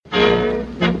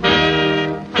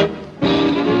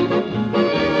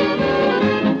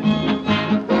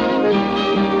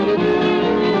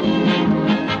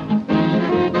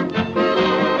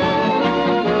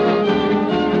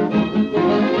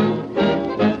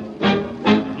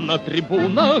На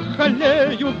трибунах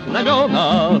аллеют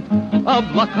знамена,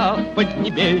 облака в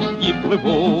поднебесье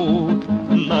плывут,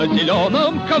 на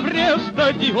зеленом ковре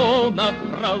стадиона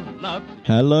праздновать.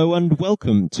 Hello and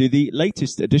welcome to the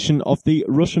latest edition of the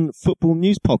Russian Football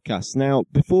News Podcast. Now,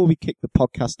 before we kick the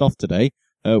podcast off today,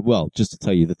 just to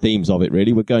tell you the themes of it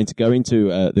really, we're going to go into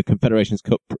the Confederations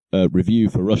Cup review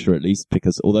for Russia at least,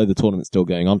 because although the tournament's still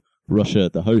going on, Russia,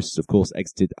 the hosts, of course,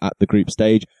 exited at the group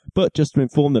stage. But just to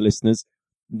inform the listeners,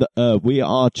 we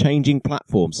are changing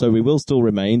platforms, so we will still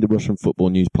remain the Russian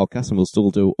Football News Podcast and we'll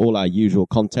still do all our usual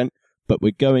content, but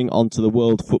we're going on to the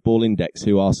World Football Index,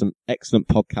 who are some excellent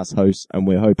podcast hosts, and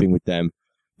we're hoping with them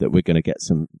that we're going to get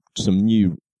some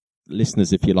new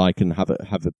listeners, if you like, and have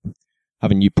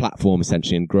a new platform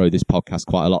essentially and grow this podcast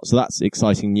quite a lot. So that's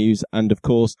exciting news. And of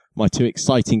course, my two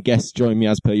exciting guests join me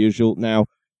as per usual. Now,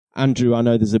 Andrew, I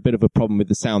know there's a bit of a problem with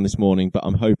the sound this morning, but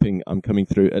I'm hoping I'm coming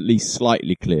through at least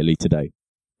slightly clearly today.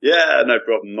 Yeah, no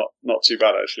problem. Not too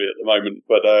bad actually at the moment.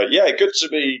 But good to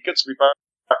be back.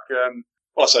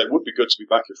 Well, I say it would be good to be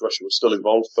back if Russia was still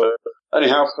involved. But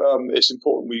anyhow, it's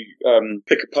important we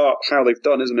pick apart how they've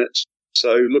done, isn't it?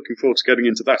 So looking forward to getting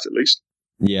into that at least.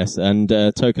 Yes, and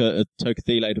Toka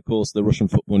Thilade, of course, the Russian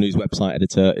Football News website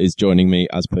editor, is joining me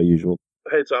as per usual.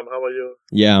 Hey Tom, how are you?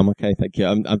 Yeah, I'm okay, thank you.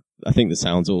 I think the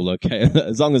sound's all okay.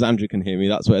 As long as Andrew can hear me,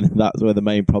 that's where the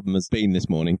main problem has been this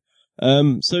morning.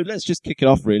 So let's just kick it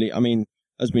off, really. I mean,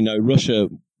 as we know, Russia,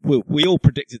 we all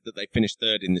predicted that they finished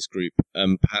third in this group,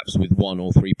 perhaps with 1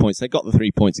 or 3 points. They got the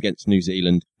 3 points against New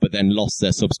Zealand, but then lost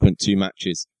their subsequent 2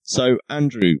 matches. So,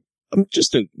 Andrew,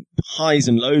 just highs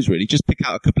and lows, really. Just pick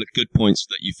out a couple of good points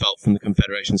that you felt from the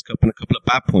Confederations Cup and a couple of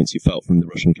bad points you felt from the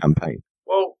Russian campaign.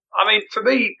 Well, I mean, for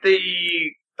me,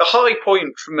 the high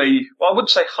point for me, well, I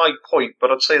wouldn't say high point, but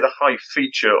I'd say the high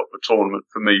feature of the tournament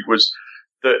for me was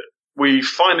that we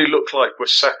finally looked like we're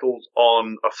settled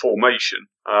on a formation.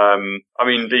 I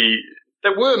mean,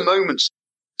 there were moments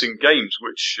in games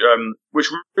which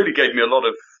really gave me a lot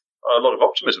of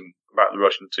optimism about the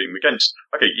Russian team against.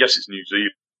 Okay, yes, it's New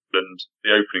Zealand,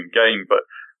 the opening game, but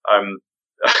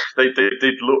they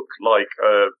did look like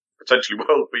a potentially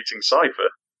world-beating side for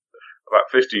about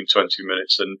 15, 20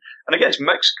 minutes. And against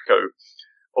Mexico,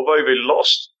 although they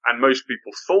lost and most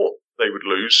people thought they would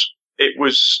lose, it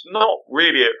was not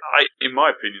really, in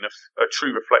my opinion, a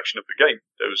true reflection of the game.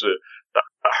 There was a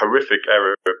horrific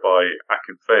error by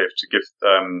Akinfeev to give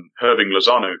Hirving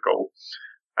Lozano a goal,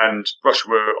 and Russia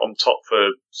were on top for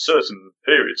certain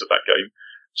periods of that game.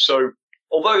 So,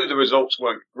 although the results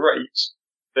weren't great,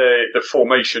 the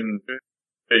formation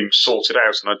being sorted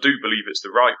out, and I do believe it's the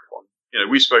right one. You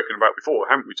know, we've spoken about before,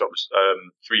 haven't we, Thomas?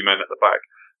 3 men at the back,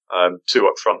 2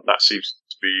 up front. That seems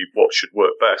to be what should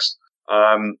work best.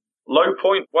 Low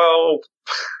point, well,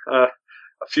 a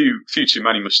few too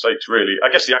many mistakes, really. I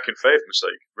guess the Akinfeev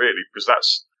mistake, really, because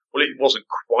it wasn't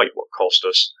quite what cost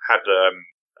us.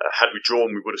 Had we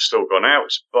drawn, we would have still gone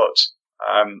out. But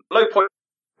low point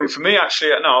for me, actually,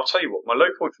 no, I'll tell you what. My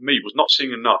low point for me was not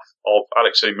seeing enough of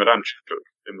Alexei Miranchuk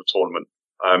in the tournament.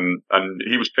 And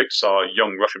he was picked as our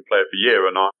young Russian player of the year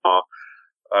and our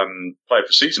player of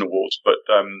the season awards. But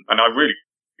and I really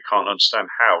can't understand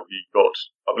how he got,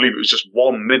 I believe it was just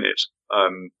 1 minute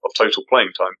of total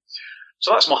playing time. So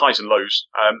that's my highs and lows.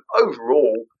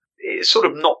 Overall, it's sort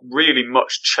of not really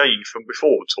much change from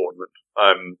before the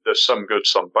tournament. There's some good,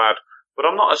 some bad, but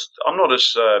I'm not as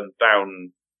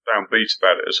downbeat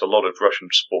about it as a lot of Russian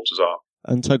supporters are.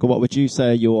 And Toka, what would you say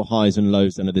are your highs and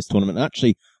lows then of this tournament?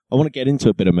 Actually, I want to get into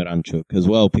a bit of Miranchuk as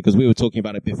well, because we were talking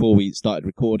about it before we started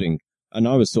recording, and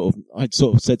I'd sort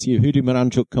of said to you, who did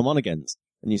Miranchuk come on against?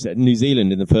 And you said New Zealand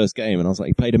in the first game, and I was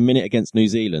like, he played a minute against New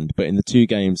Zealand, but in the 2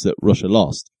 games that Russia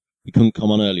lost, he couldn't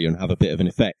come on earlier and have a bit of an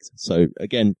effect. So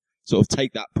again, sort of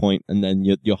take that point and then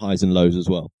your highs and lows as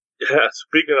well. Yeah,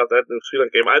 speaking of that New Zealand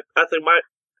game, I think my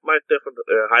different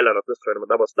highlight of this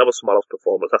tournament, that was Smolov's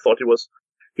performance. I thought he was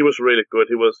really good.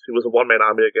 He was a one-man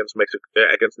army against Mexico,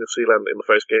 against New Zealand in the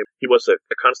first game. He was a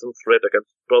constant threat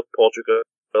against both Portugal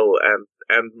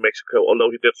and Mexico, although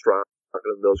he did struggle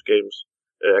in those games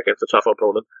against a tougher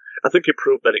opponent. I think he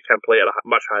proved that he can play at a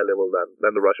much higher level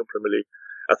than the Russian Premier League.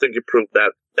 I think he proved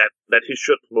that he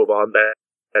should move on,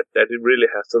 that he really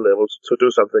has the levels to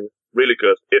do something really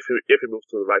good if he moves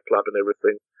to the right club and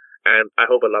everything. And I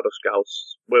hope a lot of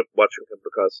scouts were watching him,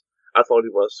 because I thought he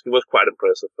was quite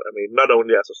impressive. I mean, not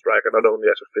only as a striker, not only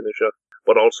as a finisher,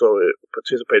 but also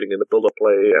participating in the build-up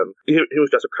play, and he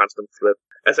was just a constant threat.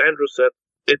 As Andrew said,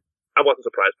 I wasn't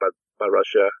surprised by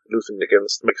Russia losing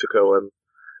against Mexico, and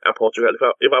and Portugal.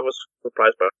 If I was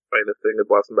surprised by anything, it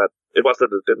was that it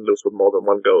didn't lose with more than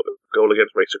one goal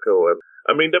against Mexico. And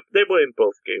I mean, they were in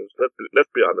both games.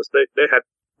 Let's be honest. They had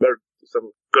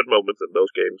some good moments in those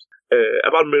games.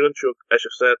 About Miranchuk, as you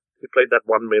said, he played that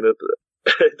 1 minute.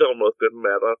 It almost didn't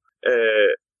matter.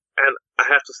 And I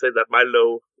have to say that my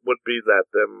low would be that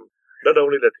not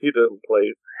only that he didn't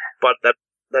play, but that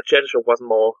Janichuk wasn't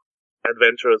more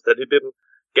adventurous, that he didn't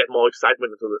get more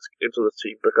excitement into the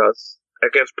team, because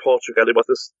against Portugal it was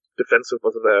this defensive,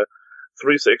 was a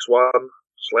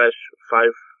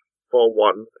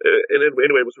 3-6-1/5-4-1.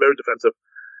 Anyway, it was very defensive,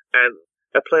 and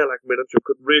a player like Miranchuk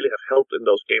could really have helped in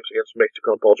those games against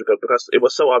Mexico and Portugal, because it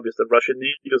was so obvious that Russia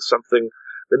needed something.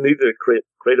 They needed a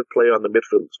creative player on the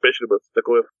midfield, especially with the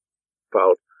Goyev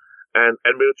out, and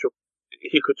Miranchuk,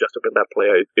 he could just have been that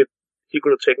player. He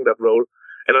could have taken that role,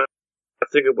 and I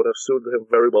think it would have suited him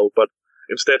very well, but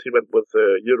instead, he went with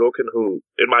Yirokin, who,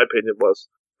 in my opinion, was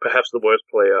perhaps the worst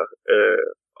player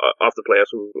of the players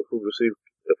who received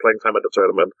playing time at the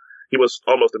tournament. He was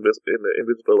almost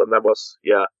invisible, and that was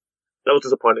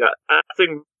disappointing. I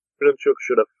think Miranchuk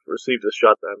should have received a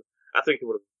shot, and I think he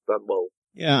would have done well.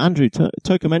 Yeah, Andrew,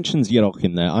 Toka mentions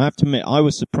Yirokin there. I have to admit, I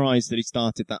was surprised that he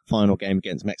started that final game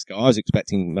against Mexico. I was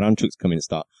expecting Miranchuk to come in and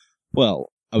start.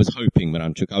 Well, I was hoping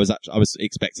Miranchuk. I was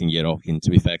expecting Yirokin,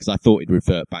 to be fair, because I thought he'd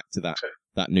revert back to that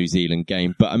New Zealand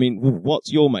game. But I mean,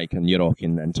 what's your make on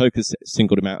Yirokin then? Toka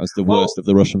singled him out as the worst of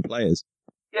the Russian players.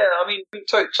 Yeah, I mean,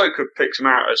 Toka picks him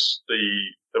out as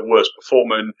the worst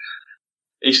performer. And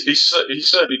he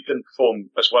certainly didn't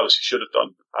perform as well as he should have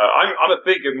done. I'm a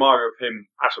big admirer of him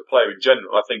as a player in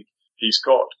general. I think he's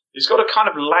got a kind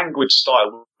of languid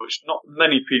style which not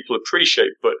many people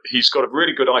appreciate, but he's got a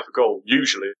really good eye for goal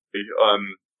usually.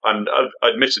 And I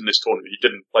admit in this tournament he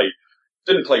didn't play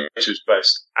to his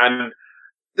best. And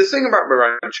the thing about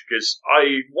Miranchuk is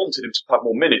I wanted him to have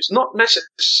more minutes, not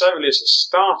necessarily as a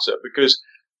starter, because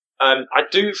I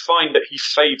do find that he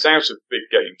fades out of big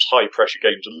games, high pressure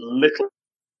games, a little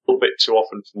bit too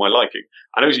often for my liking.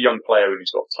 I know he's a young player and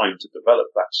he's got time to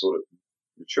develop that sort of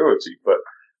maturity, but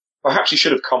perhaps he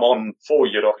should have come on for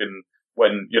Yirokin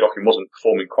when Yirokin wasn't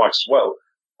performing quite as well.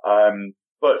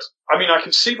 But I mean, I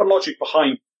can see the logic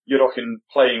behind Yirokin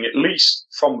playing at least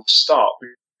from the start,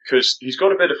 because he's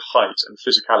got a bit of height and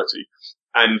physicality.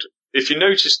 And if you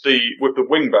notice with the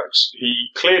wingbacks,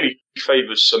 he clearly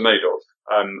favours Samedov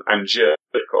and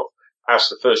Zhirkov as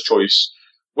the first choice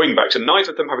wingbacks, and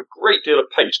neither of them have a great deal of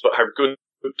pace, but have good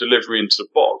delivery into the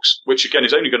box, which again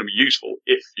is only going to be useful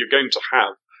if you're going to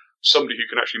have somebody who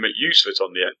can actually make use of it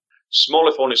on the end.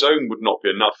 Smolov on his own would not be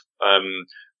enough.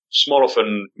 Smolov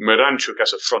and Miranchuk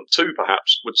as a front two,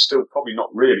 perhaps, would still probably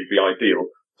not really be ideal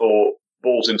for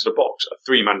balls into the box. A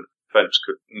three-man defence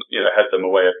could, head them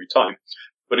away every time.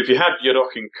 But if you had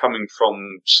Yirokin coming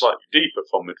from slightly deeper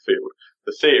from midfield,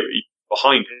 the theory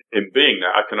behind him being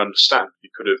there, I can understand. He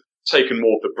could have taken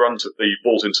more of the brunt of the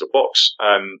balls into the box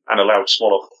and allowed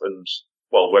Smolov and,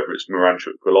 well, whether it's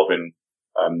Miranchuk, Golovin,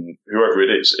 whoever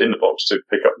it is in the box to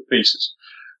pick up the pieces.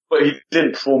 But he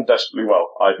didn't perform desperately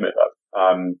well, I admit that.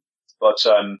 But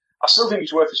I still think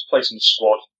he's worth his place in the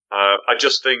squad. I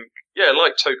just think,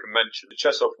 like Toka mentioned,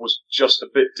 Chesov was just a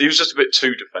bit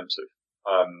too defensive.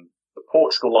 The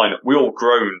Portugal lineup, we all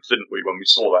groaned, didn't we, when we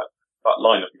saw that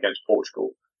lineup against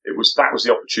Portugal. That was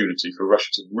the opportunity for Russia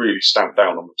to really stamp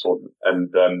down on the tournament,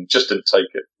 and just didn't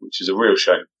take it, which is a real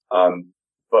shame.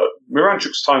 But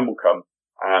Miranchuk's time will come,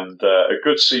 and a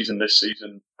good season this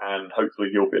season, and hopefully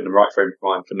he'll be in the right frame of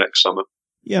mind for next summer.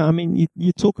 Yeah, I mean,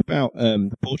 you talk about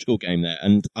the Portugal game there,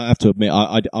 and I have to admit,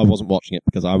 I wasn't watching it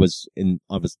because I was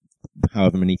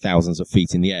however many thousands of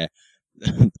feet in the air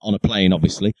on a plane,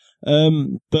 obviously.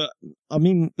 But I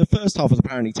mean, the first half was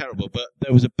apparently terrible, but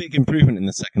there was a big improvement in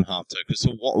the second half, Toka.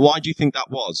 So why do you think that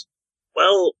was?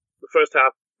 Well, the first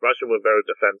half, Russia were very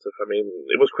defensive. I mean,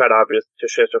 it was quite obvious to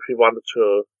Chesov he wanted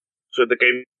to the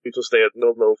game to stay at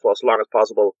 0-0 for as long as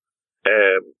possible.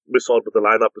 We saw it with the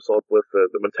lineup, we saw it with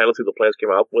the mentality the players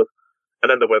came out with, and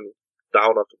then they went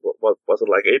down after, what was it,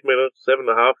 like 8 minutes,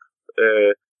 7.5?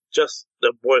 Just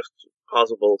the worst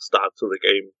possible start to the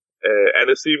game. And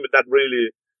it seemed that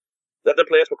the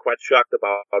players were quite shocked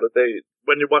about it.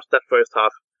 When you watched that first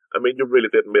half, I mean, you really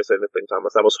didn't miss anything,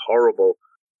 Thomas. That was horrible.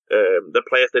 The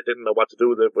players, they didn't know what to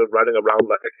do. They were running around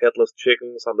like headless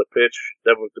chickens on the pitch.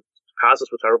 The passes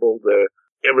were terrible.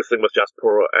 Everything was just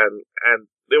poor, and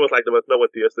it was like there was no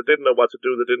ideas. They didn't know what to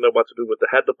do. They didn't know what to do with the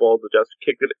head. The ball, they just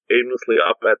kicked it aimlessly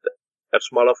up at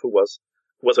Smolov, who was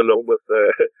alone with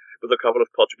a couple of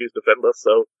Portuguese defenders.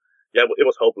 So yeah, it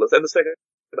was hopeless. And the second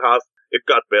half, it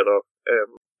got better.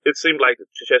 it seemed like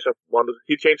Chichester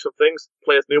he changed some things,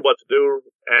 players knew what to do,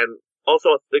 and also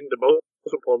I think the most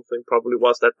important thing probably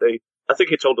was that I think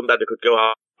he told them that they could go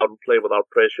out and play without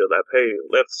pressure, that, hey,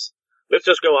 let's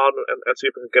just go out and see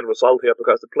if we can get a result here,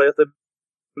 because the players didn't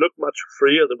look much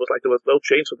freer. There was no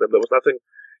change with them. There was nothing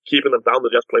keeping them down to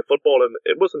just play football, and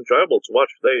it was enjoyable to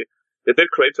watch. They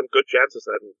did create some good chances,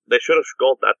 and they should have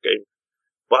scored that game.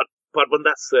 But when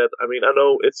that's said, I mean, I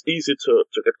know it's easy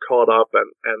to get caught up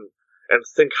and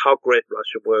think how great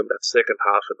Russia were in that second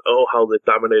half, and how they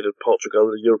dominated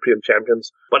Portugal, the European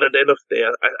champions. But at the end of the day,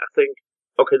 I think,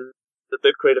 okay, they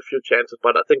did create a few chances,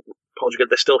 but I think Portugal,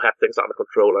 they still had things under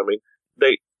control. I mean,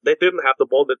 they didn't have the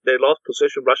ball. They lost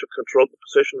possession. Russia controlled the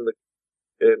possession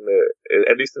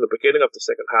at least in the beginning of the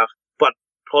second half. But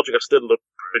Portugal still looked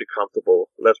pretty comfortable,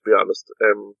 let's be honest.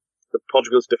 The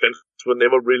Portugal's defense were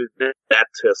never really that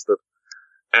tested.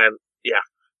 And yeah,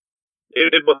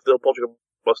 it was still, Portugal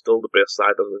was still the best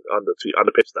side on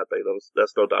the pitch that day.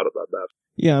 There's no doubt about that.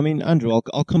 Yeah, I mean, Andrew,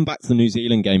 I'll come back to the New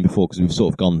Zealand game before, because we've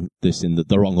sort of gone this in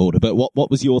the wrong order. But what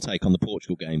was your take on the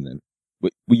Portugal game then?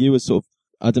 Were you as sort of,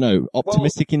 I don't know,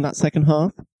 optimistic in that second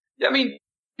half? Yeah, I mean,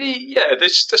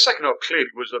 the second half clearly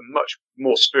was a much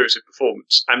more spirited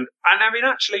performance, and I mean,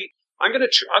 actually, I'm going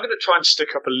to try and stick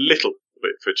up a little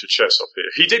bit for Cherchesov here.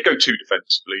 He did go too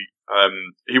defensively.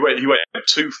 He went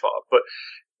too far, but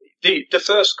the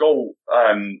first goal,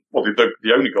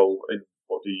 the only goal in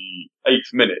the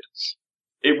 8th minute,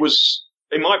 it was,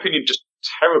 in my opinion, just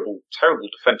terrible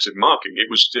defensive marking.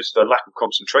 It was just a lack of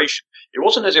concentration. It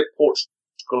wasn't as if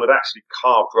Portugal had actually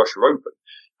carved Russia open.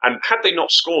 And had they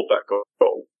not scored that goal,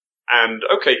 and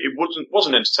okay, it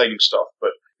wasn't entertaining stuff,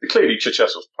 but clearly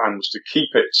Cherchesov's plan was to keep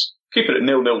it at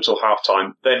 0-0 till half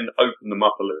time, then open them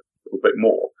up a little bit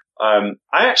more.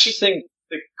 I actually think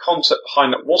the concept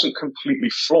behind that wasn't completely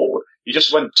flawed. He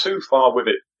just went too far with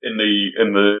it in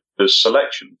the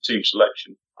team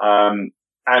selection,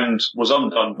 and was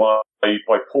undone by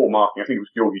poor marking. I think it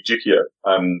was Georgi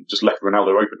Jikia, just left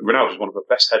Ronaldo open. Ronaldo's one of the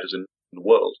best headers in the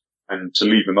world, and to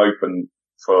leave him open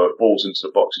for balls into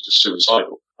the box is just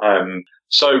suicidal.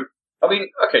 So, I mean,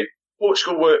 okay,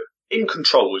 Portugal were in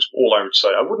control is all I would say.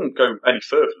 I wouldn't go any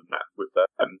further than that with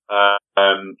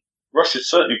them. Russia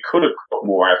certainly could have got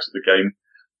more out of the game.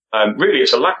 Really,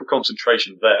 it's a lack of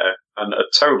concentration there and a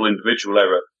terrible individual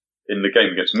error in the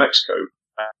game against Mexico.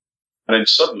 And then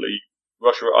suddenly,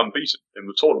 Russia are unbeaten in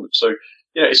the tournament. So,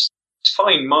 it's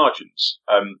fine margins.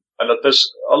 And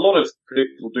there's a lot of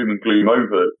predictable doom and gloom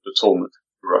over the tournament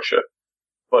for Russia.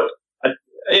 But,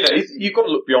 you've got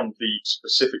to look beyond the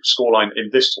specific scoreline in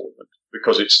this tournament,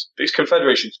 because it's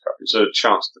Confederations Cup. It's a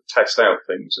chance to test out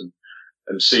things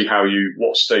and see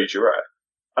what stage you're at.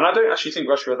 And I don't actually think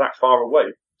Russia are that far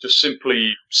away. Just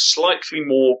simply slightly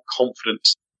more confident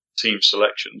team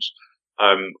selections.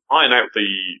 Iron out the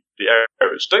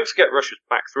errors. Don't forget Russia's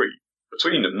back three.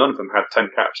 Between them, none of them had 10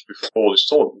 caps before this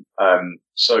tournament.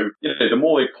 So, the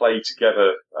more they play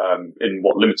together, in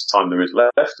what limited time there is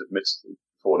left, admittedly,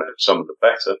 before now, some of the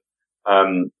better.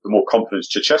 The more confidence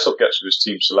Cherchesov gets with his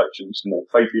team selections, the more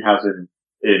faith he has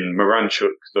in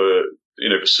Miranchuk. The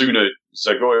sooner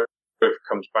Zagoyev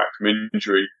comes back from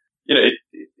injury,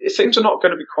 things are not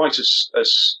going to be quite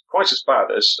as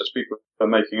bad as people are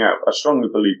making out. I strongly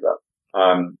believe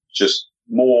that. Just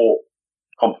more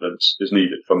confidence is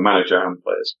needed for manager and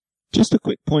players. Just a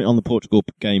quick point on the Portugal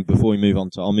game before we move on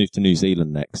to, I'll move to New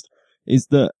Zealand next, is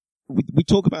that we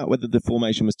talk about whether the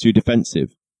formation was too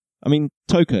defensive. I mean,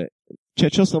 Toka,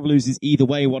 Cherchesov loses either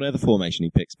way, whatever formation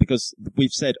he picks, because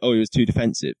we've said, he was too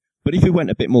defensive. But if he went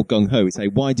a bit more gung-ho, we'd say,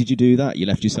 why did you do that? You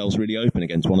left yourselves really open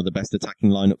against one of the best attacking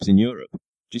lineups in Europe.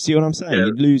 Do you see what I'm saying? Yeah.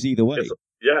 You'd lose either way.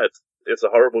 It's a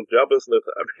horrible job, isn't it?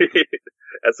 I mean,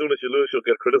 as soon as you lose, you'll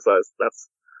get criticized. That's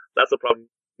a problem.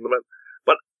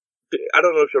 But I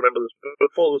don't know if you remember this.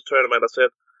 Before this tournament, I said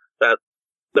that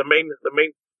the main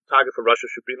target for Russia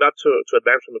should be not to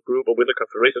advance from the group or win the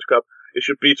Confederations Cup. It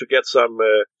should be to get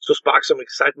to spark some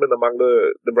excitement among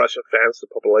the Russian fans, the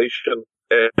population.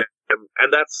 And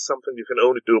that's something you can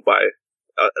only do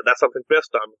that's something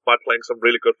best done by playing some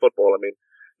really good football. I mean,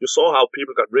 you saw how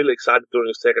people got really excited during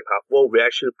the second half. Well, we're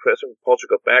actually pressing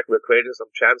Portugal back. We're creating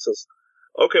some chances.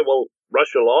 Okay, well,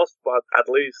 Russia lost, but at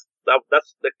least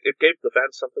it gave the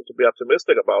fans something to be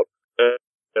optimistic about.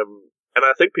 And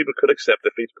I think people could accept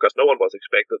defeat because no one was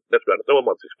expected. Let's be honest, no one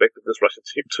was expected this Russian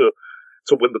team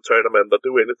to win the tournament or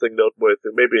do anything noteworthy.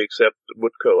 Maybe except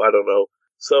Mutko, I don't know.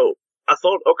 So I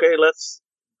thought, okay,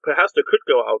 perhaps they could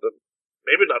go out and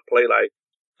maybe not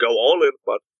go all in,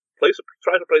 but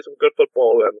try to play some good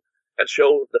football and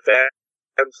show the fans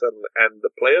and the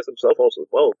players themselves also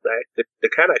as well. They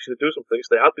can actually do some things.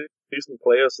 They are decent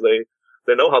players.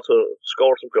 They know how to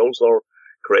score some goals or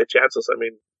create chances. I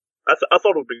mean, I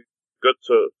thought it would be good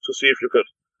to see if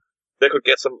they could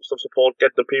get some support,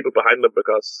 get the people behind them,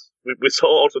 because we saw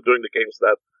also during the games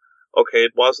that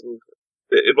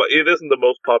it isn't the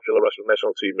most popular Russian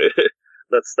national team.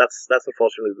 That's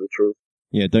unfortunately the truth.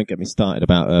 Yeah, don't get me started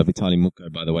about Vitaly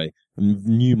Mutko, by the way.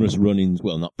 Numerous run-ins,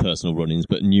 well, not personal run-ins,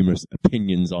 but numerous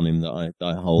opinions on him that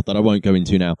I hold that I won't go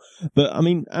into now. But, I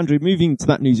mean, Andrew, moving to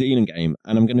that New Zealand game,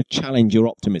 and I'm going to challenge your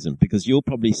optimism, because you'll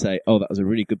probably say, that was a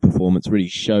really good performance, really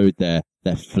showed their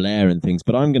flair and things.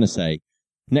 But I'm going to say,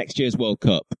 next year's World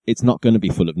Cup, it's not going to be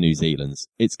full of New Zealands.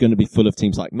 It's going to be full of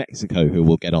teams like Mexico, who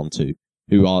we'll get onto,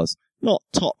 who are not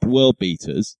top world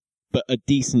beaters, but a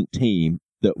decent team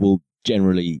that will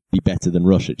generally be better than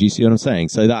Russia. Do you see what I'm saying?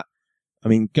 So that, I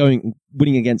mean,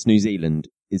 winning against New Zealand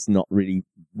is not really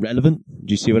relevant.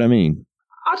 Do you see what I mean?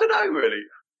 I don't know, really.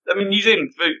 I mean, New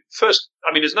Zealand, first,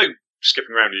 I mean, there's no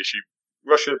skipping around the issue.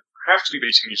 Russia have to be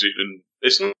beating New Zealand.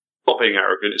 It's not being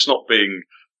arrogant. It's not being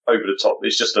over the top.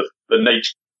 It's just the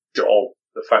nature of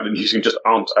the fact that New Zealand just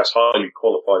aren't as highly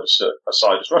qualified a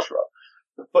side as Russia are.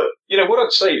 But, what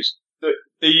I'd say is that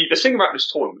the thing about this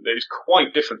tournament that is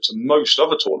quite different to most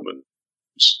other tournaments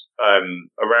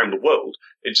around the world,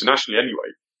 internationally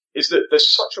anyway, is that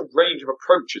there's such a range of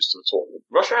approaches to the tournament.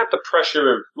 Russia had the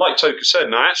pressure of, like Toka said,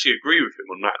 and I actually agree with him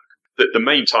on that the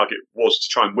main target was to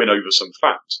try and win over some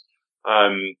fans,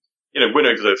 win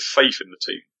over the faith in the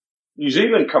team. New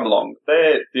Zealand come along,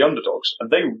 they're the underdogs,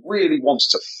 and they really wanted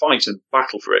to fight and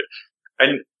battle for it.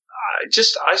 And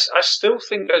I still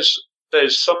think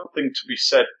there's something to be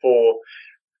said for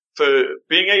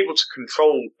being able to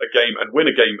control a game and win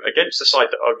a game against a side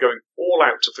that are going all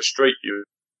out to frustrate you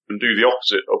and do the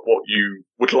opposite of what you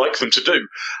would like them to do.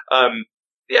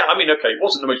 It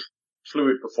wasn't the most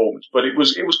fluid performance, but it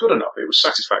was good enough. It was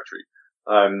satisfactory.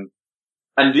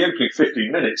 And the opening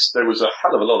 15 minutes, there was a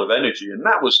hell of a lot of energy, and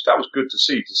that was good to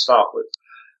see to start with.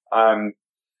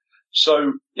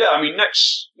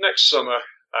 Next summer,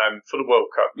 for the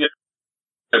World Cup,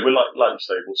 we're like you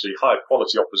say, we'll see higher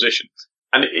quality opposition.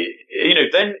 And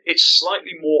then it's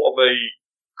slightly more of a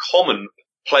common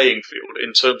playing field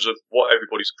in terms of what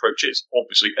everybody's approach is.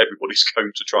 Obviously, everybody's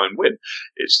going to try and win.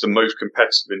 It's the most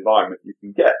competitive environment you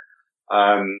can get.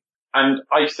 And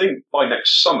I think by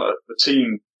next summer,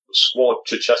 the squad,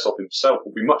 Cherchesov himself,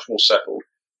 will be much more settled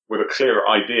with a clearer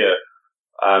idea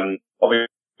of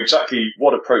exactly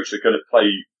what approach they're going to play,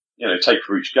 take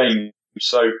for each game.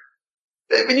 So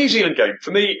the New Zealand game,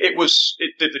 for me, it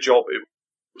did the job it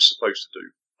was supposed to do.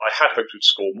 I had hoped to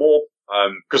score more,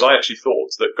 because I actually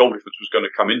thought that goal difference was going to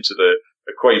come into the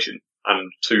equation,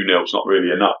 and 2-0 is not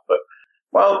really enough. But,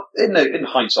 well, in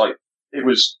hindsight, it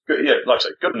was good, like I say,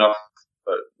 good enough,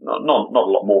 but not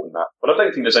a lot more than that. But I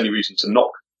don't think there's any reason to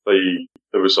knock the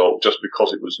result just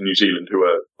because it was New Zealand, who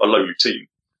are a lowly team.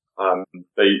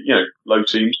 Low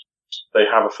teams, they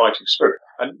have a fighting spirit.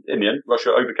 And in the end,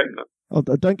 Russia overcame that. Oh,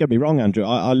 don't get me wrong, Andrew.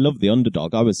 I love the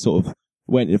underdog. I was sort of,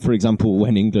 for example,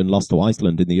 when England lost to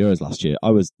Iceland in the Euros last year,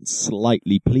 I was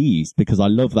slightly pleased because I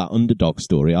love that underdog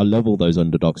story. I love all those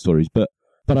underdog stories. But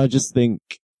I just think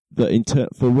that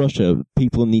for Russia,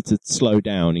 people need to slow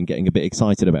down in getting a bit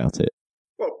excited about it.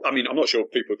 Well, I mean, I'm not sure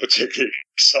people are particularly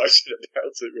excited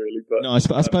about it, really. But no,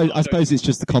 I suppose it's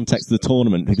just the context of the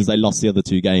tournament because they lost the other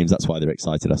two games. That's why they're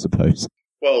excited, I suppose.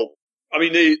 Well, I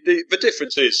mean, the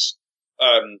difference is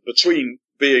between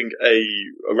being a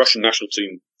Russian national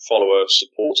team follower,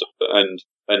 supporter,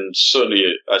 and certainly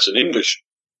as an English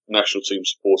national team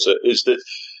supporter, is that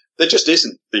there just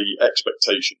isn't the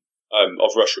expectation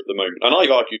of Russia at the moment. And I've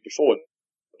argued before in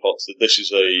the pods that this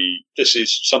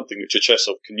is something that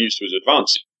Cherchesov can use to his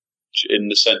advantage, in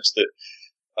the sense that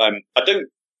I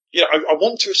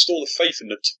want to restore the faith in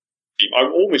the team. I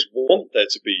always want there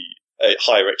to be a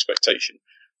higher expectation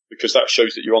because that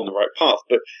shows that you're on the right path.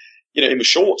 But in the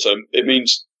short term, it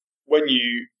means when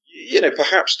you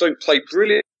perhaps don't play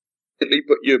brilliantly,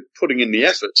 but you're putting in the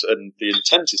effort and the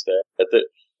intent is there, that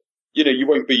you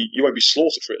won't be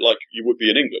slaughtered for it like you would be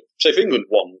in England. So if England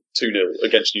won 2-0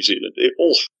 against New Zealand, it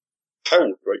all hell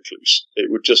would break loose. It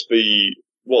would just be,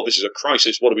 well, this is a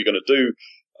crisis. What are we going to do?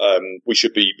 We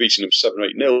should be beating them 7 or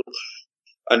 8-0.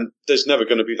 And there's never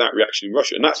going to be that reaction in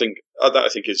Russia. And that I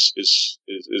think is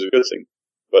a good thing.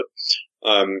 But,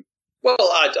 I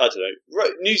don't know.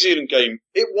 New Zealand game,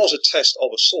 it was a test of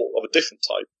a sort, of a different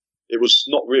type. It was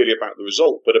not really about the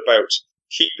result, but about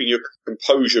keeping your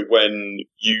composure when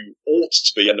you ought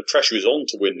to be, and the pressure is on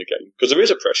to win the game. Because there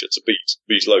is a pressure to beat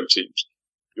these low teams.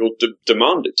 You're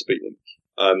demanded to beat them.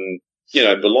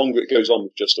 the longer it goes on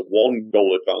with just a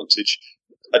 1-goal advantage,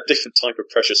 a different type of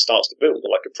pressure starts to build,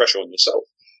 like a pressure on yourself.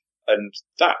 And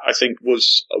that, I think,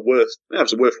 was a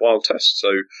worthwhile test. So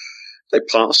they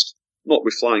passed, not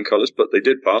with flying colours, but they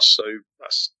did pass. So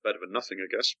that's better than nothing, I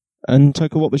guess. And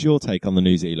Toka, what was your take on the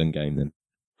New Zealand game then?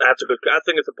 I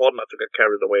think it's important not to get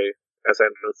carried away, as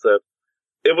Andrew said.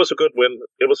 It was a good win.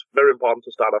 It was very important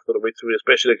to start off with a victory,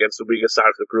 especially against the weakest side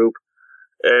of the group.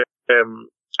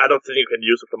 I don't think you can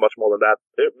use it for much more than that.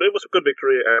 It was a good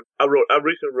victory, and I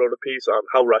recently wrote a piece on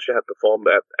how Russia had performed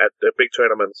at the big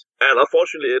tournaments. And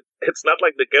unfortunately, it's not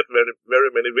like they get very, very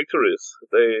many victories.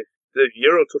 The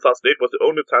Euro 2008 was the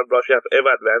only time Russia have ever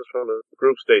advanced from the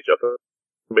group stage of a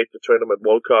major tournament,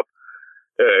 World Cup,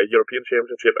 European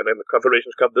Championship, and then the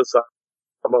Confederations Cup this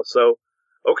summer. So,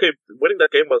 okay, winning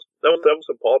that game was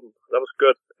important. That was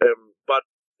good. But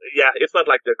yeah, it's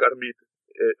not like they're going to meet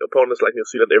opponents like New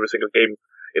Zealand every single game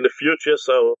in the future,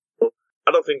 so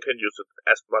I don't think can use it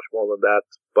as much more than that.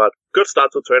 But good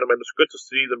start to the tournament. It's good to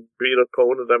see them beat an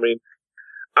opponent. I mean,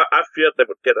 I feared they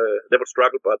would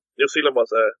struggle, but New Zealand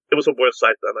was a worse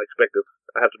side than I expected.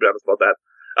 I have to be honest about that.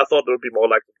 I thought it would be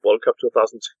more like the World Cup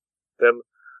 2010.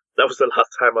 That was the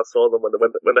last time I saw them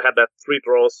when they had that 3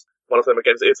 draws. One of them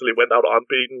against Italy went out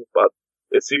unbeaten, but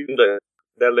it seemed that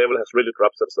their level has really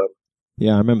dropped since then.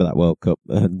 Yeah, I remember that World Cup,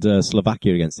 and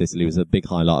Slovakia against Italy was a big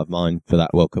highlight of mine for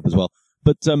that World Cup as well.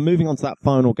 But moving on to that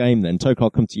final game, then, Toka,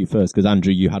 I'll come to you first because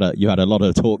Andrew, you had a lot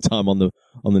of talk time on the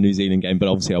New Zealand game, but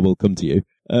obviously I will come to you.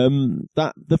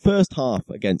 That the first half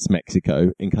against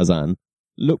Mexico in Kazan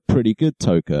looked pretty good,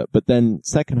 Toka, but then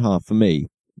second half for me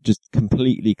just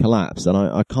completely collapsed, and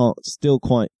I can't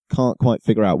quite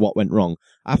figure out what went wrong.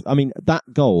 I mean, that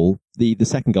goal, the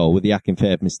second goal with the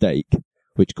Akinfeev mistake,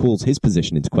 which calls his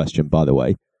position into question, by the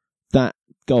way, that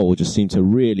goal just seemed to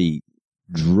really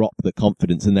drop the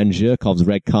confidence. And then Zhirkov's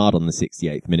red card on the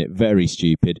 68th minute, very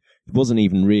stupid. He wasn't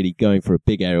even really going for a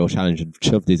big aerial challenge and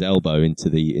shoved his elbow into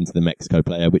the Mexico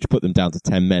player, which put them down to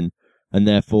 10 men. And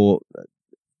therefore,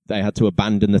 they had to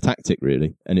abandon the tactic,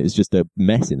 really. And it was just a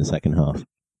mess in the second half.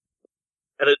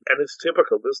 And it's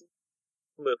typical,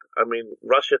 isn't it? I mean,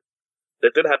 Russia, they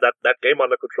did have that game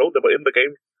under control. They were in the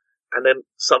game. And then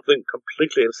something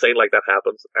completely insane like that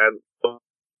happens, and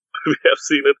we have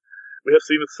seen it. We have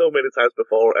seen it so many times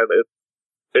before, and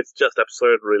it's just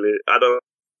absurd, really. I don't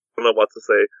know what to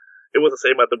say. It was the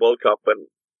same at the World Cup and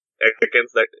in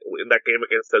that game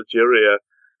against Algeria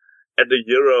and the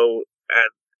Euro.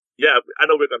 And yeah,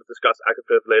 I know we're going to discuss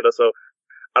Akinfeev later, so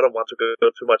I don't want to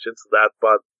go too much into that.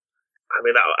 But I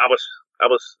mean, it was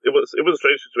a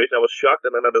strange situation. I was shocked,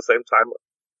 and then at the same time,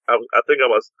 I think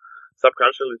I was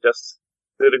subconsciously just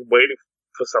sitting waiting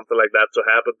for something like that to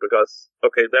happen because,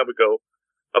 okay, there we go.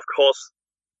 Of course,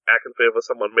 Akinfeev or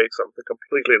someone made something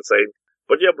completely insane.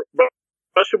 But yeah,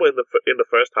 Russia were in the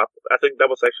first half. I think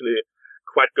that was actually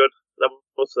quite good. That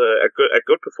was a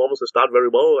good performance to start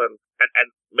very well, and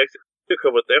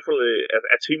Mexico was definitely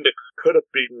a team that could have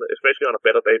beaten, especially on a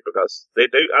better date, because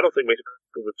I don't think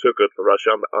Mexico was too good for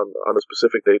Russia on a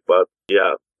specific date. But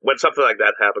yeah, when something like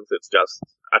that happens, it's just,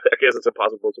 I guess it's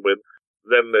impossible to win.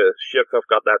 Then Zhirkov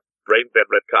got that brain-dead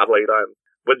red card later, and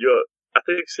I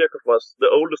think Zhirkov was the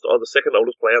oldest or the second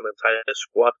oldest player in the entire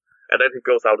squad, and then he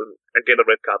goes out and get a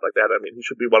red card like that. I mean, he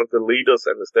should be one of the leaders,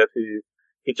 and instead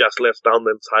he just lets down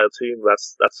the entire team.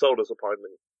 That's so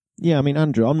disappointing. Yeah, I mean,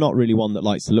 Andrew, I'm not really one that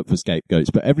likes to look for scapegoats,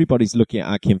 but everybody's looking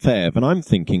at Akinfeev, and I'm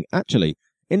thinking, actually,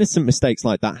 innocent mistakes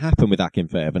like that happen with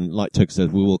Akinfeev, and like Toka says,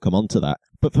 we will come on to that.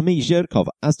 But for me, Zhirkov,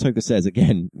 as Toka says,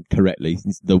 again, correctly,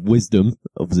 the wisdom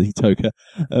of Toka,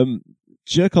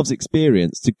 Zhirkov's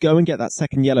experience to go and get that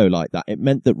second yellow like that, it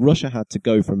meant that Russia had to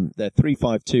go from their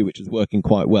 3-5-2, which was working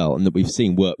quite well, and that we've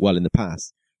seen work well in the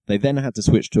past. They then had to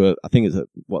switch to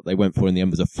what they went for in the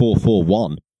end was a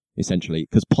 4-4-1, essentially,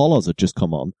 because Poloz had just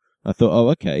come on. I thought, oh,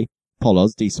 okay,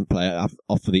 Poloz, decent player,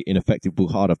 off for the ineffective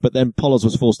Bukhardov. But then Poloz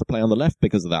was forced to play on the left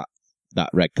because of that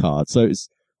red card. So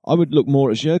I would look more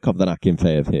at Zhirkov than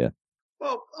Akinfeev here.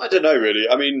 Well, I don't know, really.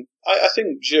 I mean, I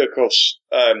think Zhirkov's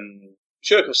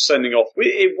sending off,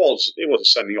 it was a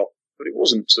sending off, but it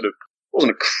wasn't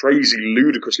a crazy,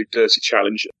 ludicrously dirty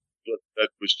challenge. That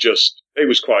was just,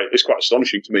 it's quite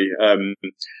astonishing to me.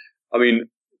 I mean,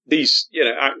 these,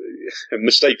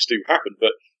 mistakes do happen,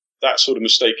 but that sort of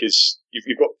mistake is,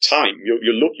 you've got time.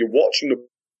 You're watching the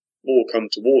ball come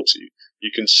towards you.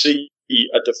 You can see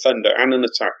a defender and an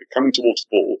attacker coming towards the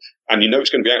ball, and you know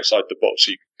it's going to be outside the box,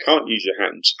 so you can't use your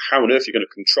hands. How on earth are you going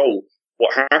to control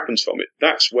what happens from it?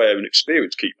 That's where an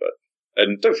experienced keeper,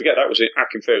 and don't forget that was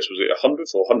Akinfeev's, was it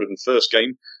 100th or 101st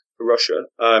game for Russia?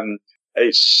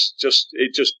 It just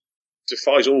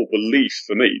defies all belief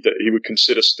for me that he would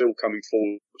consider still coming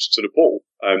forward to the ball.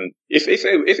 If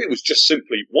it was just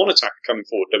simply one attacker coming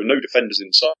forward, there were no defenders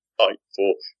inside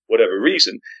for whatever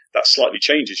reason, that slightly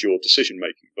changes your decision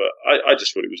making. But I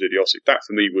just thought it was idiotic. That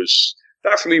for me was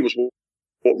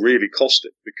what really cost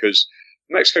it, because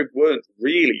Mexico weren't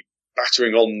really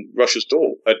battering on Russia's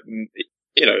door,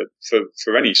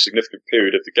 for any significant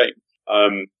period of the game.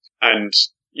 And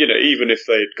even if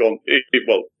they had gone,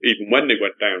 even when they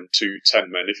went down to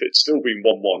 10 men, if it's still been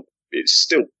 1-1, it's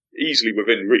still easily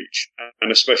within reach.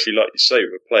 And especially, like you say,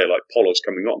 with a player like Polos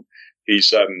coming on,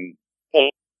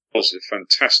 Polos is a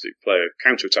fantastic player,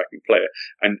 counter-attacking player,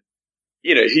 and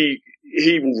he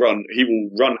will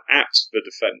run at the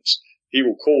defence. He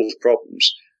will cause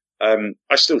problems.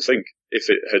 I still think if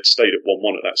it had stayed at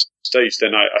 1-1 at that stage,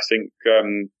 then I think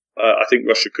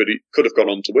Russia could have gone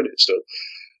on to win it still.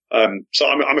 So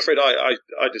I'm afraid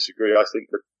I disagree. I think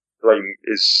the blame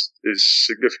is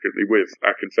significantly with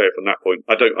Akinfeev on that point.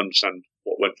 I don't understand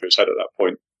what went through his head at that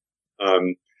point.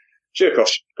 Zhirkov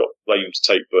got blame to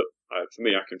take, but for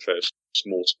me, Akinfeev is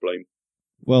more to blame.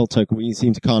 Well, Token, we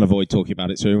seem to can't avoid talking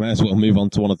about it, so we may as well move on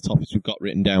to one of the topics we've got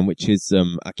written down, which is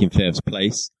Akinfeev's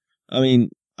place. I mean,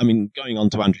 going on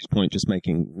to Andrew's point, just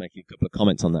making a couple of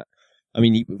comments on that. I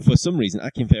mean, for some reason,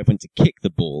 Akinfeev went to kick the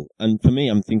ball, and for me,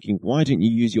 I'm thinking, why didn't you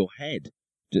use your head?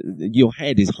 Your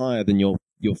head is higher than your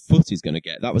foot is going to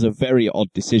get. That was a very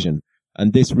odd decision,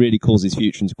 and this really calls his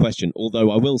future into question. Although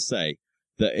I will say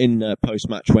that in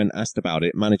post-match, when asked about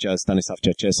it, manager Stanislav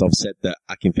Cherchesov said that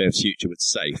Akinfeev's future was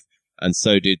safe, and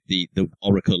so did the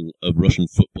oracle of Russian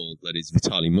football, that is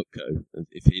Vitaly Mutko,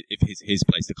 if his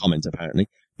place to comment, apparently.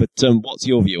 But what's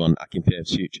your view on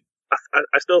Akinfeev's future?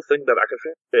 I still think that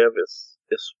Akinfeev is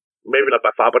maybe not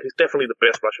by far, but he's definitely the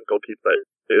best Russian goalkeeper.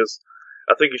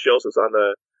 I think he shows us on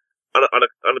a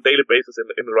daily basis in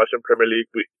the Russian Premier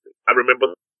League. I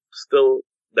remember still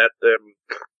that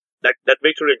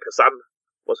victory in Kazan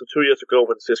was 2 years ago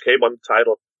when CSKA won the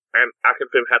title, and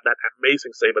Akinfeev had that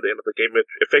amazing save at the end of the game, which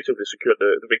effectively secured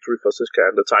the victory for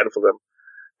CSKA and the title for them.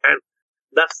 And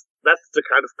that's the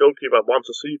kind of goalkeeper I want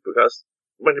to see, because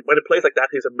when he plays like that,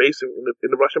 he's amazing.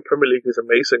 In the Russian Premier League, he's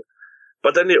amazing.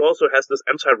 But then he also has this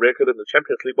anti-record in the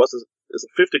Champions League. Is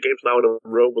 50 games now in a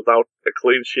row without a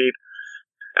clean sheet.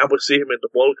 And we see him in the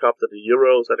World Cup, at the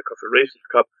Euros, at the Confederations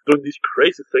Cup, doing these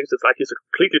crazy things. It's like he's a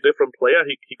completely different player.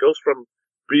 He goes from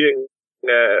being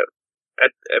a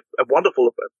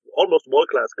wonderful, almost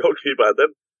world-class goalkeeper, and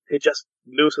then he just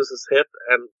loses his head.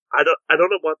 And I don't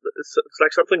know what, it's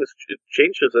like something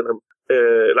changes in him.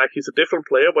 Like he's a different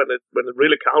player when it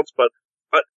really counts. But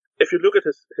if you look at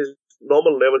his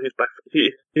normal level,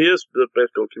 he is the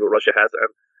best goalkeeper Russia has.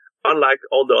 And unlike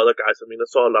all the other guys, I mean, I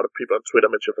saw a lot of people on Twitter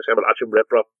mention, for example, Artem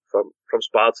Rebrov from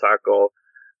Spartak, or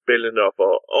Belinov,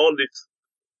 or all these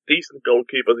decent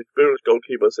goalkeepers, experienced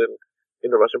goalkeepers in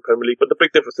the Russian Premier League. But the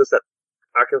big difference is that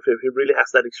Akinfeev, he really has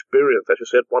that experience. As you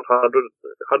said, 101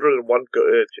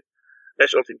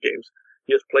 national team games.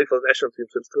 He has played for the national team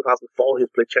since 2004. He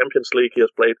has played Champions League. He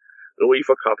has played the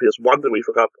UEFA Cup. He has won the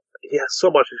UEFA Cup. He has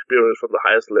so much experience from the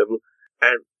highest level,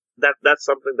 and that's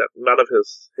something that none of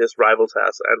his rivals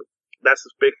has, and that's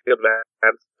his big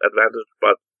advantage.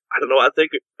 But I don't know. I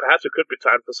think perhaps it could be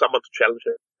time for someone to challenge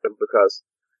him, because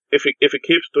if he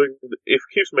keeps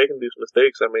making these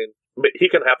mistakes, I mean, he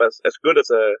can have as good as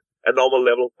a normal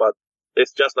level, but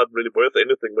it's just not really worth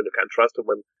anything when you can't trust him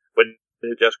when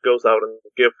he just goes out and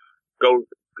give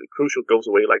crucial goals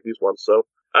away like these ones. So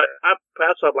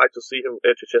I'd like to see him,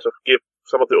 Cherchesov, give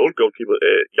some of the old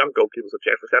young goalkeepers a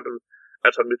chance. For example,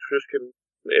 Anton Mitrushin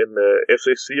in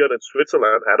FC Sion in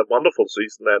Switzerland had a wonderful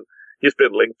season, and he's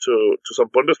been linked to some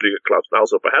Bundesliga clubs now.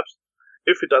 So perhaps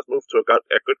if he does move to a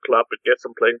good club and get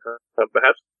some playing time,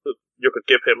 perhaps you could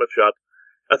give him a shot.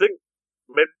 I think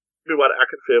maybe what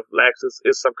Akinfeev lacks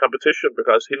is some competition,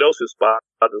 because he knows his spot.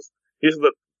 He's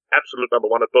the absolute number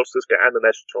one at both CSKA and the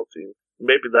national team.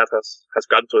 Maybe that has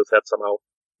gotten to his head somehow.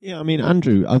 Yeah, I mean,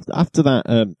 Andrew, after that,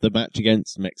 the match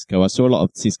against Mexico, I saw a lot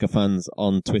of CSKA fans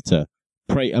on Twitter,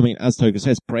 as Toka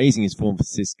says, praising his form for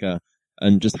CSKA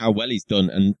and just how well he's done.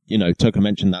 And, Toka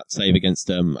mentioned that save against,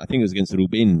 I think it was against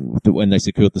Rubin, when they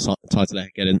secured the title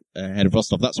ahead of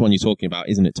Rostov. That's the one you're talking about,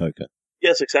 isn't it, Toka?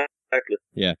 Yes, exactly.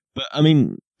 Yeah. But, I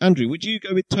mean, Andrew, would you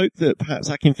go with Toka that perhaps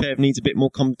Akinfeev needs a bit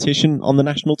more competition on the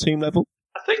national team level?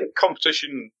 I think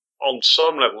competition on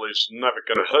some level is never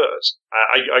going to hurt.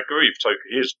 I agree with Toka.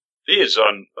 He is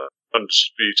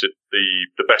undisputed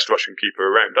the best Russian keeper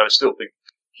around. I still think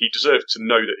he deserves to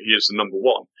know that he is the number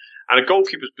one. And a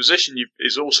goalkeeper's position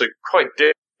is also quite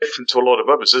different to a lot of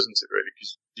others, isn't it, really?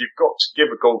 Because you've got to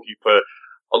give a goalkeeper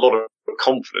a lot of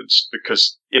confidence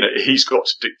because, he's got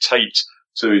to dictate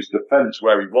to his defence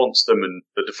where he wants them, and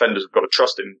the defenders have got to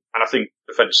trust him. And I think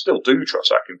defenders still do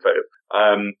trust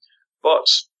Akinfeev. But,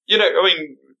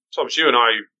 Thomas, you and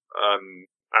I,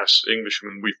 as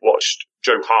Englishmen, we've watched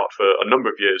Joe Hart for a number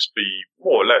of years be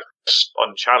more or less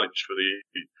unchallenged for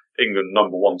the England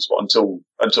number one spot until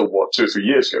 2 or 3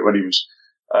 years ago when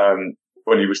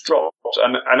he was dropped.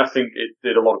 And I think it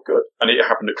did a lot of good. And it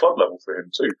happened at club level for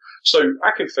him too. So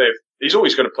Akinfeev, he's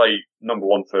always going to play number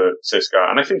one for CSKA.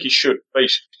 And I think he should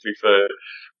basically for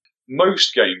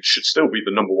most games should still be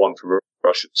the number one for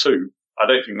Russia too. I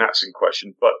don't think that's in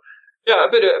question, but yeah,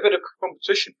 a bit of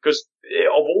competition because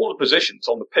of all the positions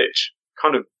on the pitch,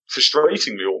 kind of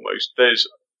frustratingly almost, there's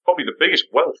probably the biggest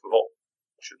wealth of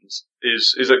options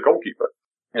is a goalkeeper.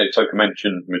 Toka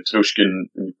mentioned Mitrushkin,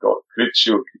 and you've got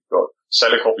Gritsiuk, you've got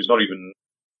Selikov, who's not even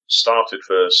started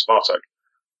for Spartak,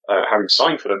 having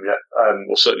signed for them yet,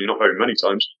 or certainly not very many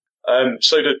times.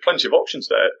 So there's plenty of options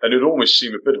there, and it would almost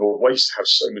seem a bit of a waste to have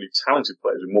so many talented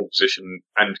players in one position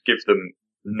and give them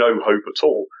no hope at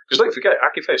all. Because don't forget,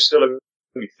 Akinfeev is still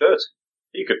only 30.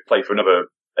 He could play for another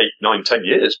 8, 9, 10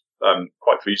 years,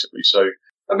 quite feasibly. So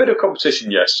a bit of competition,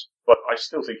 yes, but I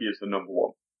still think he is the number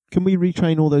one. Can we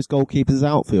retrain all those goalkeepers as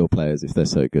outfield players if they're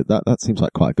so good? That seems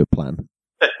like quite a good plan.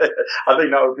 I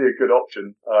think that would be a good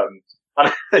option.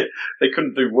 And they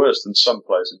couldn't do worse than some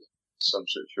players in some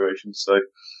situations, so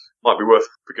might be worth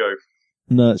a go.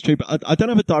 No, it's true. But I don't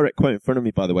have a direct quote in front of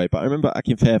me, by the way, but I remember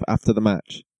Akinfeev after the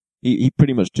match, he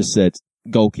pretty much just said,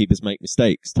 goalkeepers make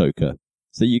mistakes, Toka.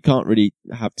 So you can't really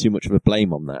have too much of a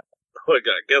blame on that. I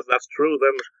guess that's true.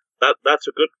 Then that's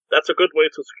a good way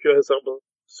to secure his own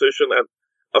position. And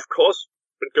of course,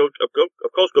 goalkeepers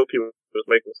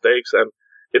make mistakes, and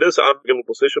it is an unforgivable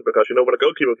position because when a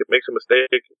goalkeeper makes a mistake,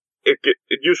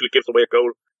 it usually gives away a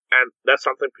goal, and that's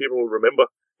something people will remember.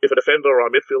 If a defender or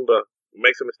a midfielder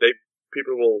makes a mistake,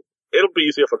 it'll be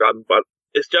easier forgotten. But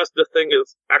it's just the thing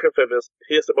is, Akinfeev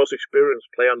he is the most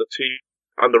experienced player on the team,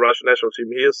 on the Russian national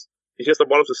team. He's just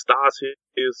one of the stars.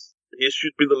 He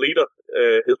should be the leader.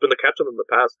 He's been the captain in the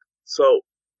past, so.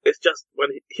 It's just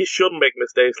when he shouldn't make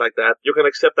mistakes like that. You can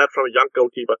accept that from a young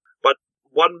goalkeeper. But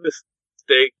one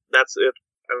mistake, that's it.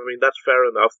 I mean, that's fair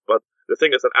enough. But the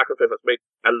thing is that Akinfeev has made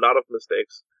a lot of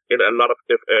mistakes in a lot of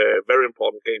very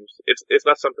important games. It's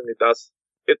not something he does.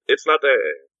 It's not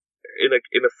in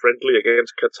a friendly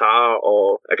against Qatar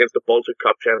or against the Baltic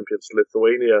Cup champions,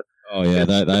 Lithuania. Oh yeah,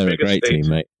 they're a great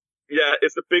team, mate. Yeah,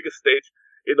 it's the biggest stage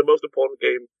in the most important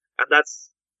game. And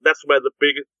that's where the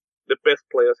best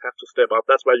players have to step up.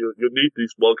 That's why you need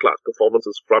these world-class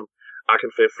performances from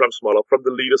Akinfeev, from Smolov, from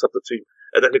the leaders of the team.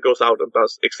 And then he goes out and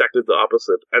does exactly the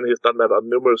opposite. And he's done that on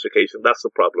numerous occasions. That's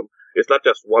the problem. It's not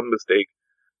just one mistake.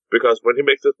 Because when he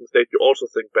makes this mistake, you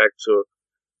also think back to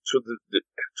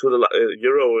the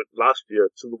Euro last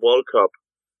year, to the World Cup,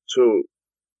 to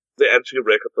the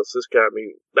anti-record for CSKA. I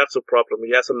mean, that's a problem.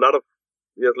 He has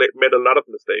made a lot of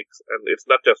mistakes, and it's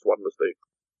not just one mistake.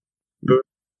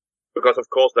 Because of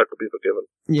course that could be forgiven.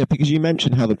 Yeah, because you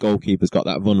mentioned how the goalkeeper's got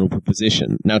that vulnerable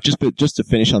position. Now, just to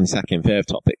finish on this Akinfeev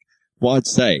topic, what I'd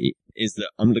say is that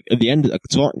at the end,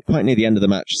 quite near the end of the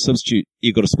match, substitute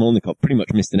Igor Smolnikov pretty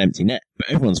much missed an empty net, but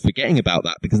everyone's forgetting about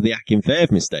that because of the Akinfeev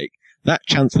mistake. That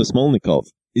chance for Smolnikov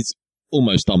is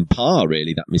almost on par,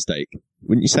 really. That mistake,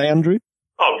 wouldn't you say, Andrew?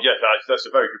 Oh yeah, that's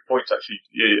a very good point. Actually,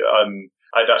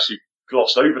 I'd actually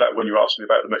glossed over that when you asked me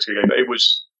about the Mexico game. It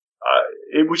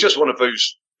was just one of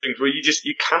those things where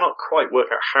you cannot quite work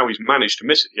out how he's managed to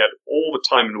miss it. He had all the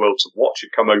time in the world to watch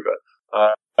it come over.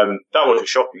 And that was a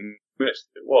shocking miss.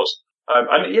 It was.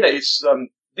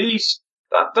 It's,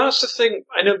 that's the thing.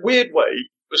 In a weird way,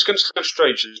 it's going to sound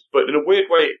strange, but in a weird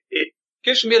way, it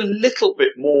gives me a little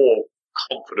bit more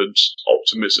confidence,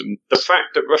 optimism. The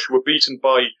fact that Russia were beaten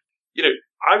by,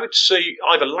 I would say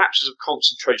either lapses of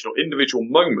concentration or individual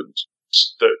moments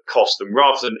that cost them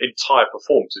rather than entire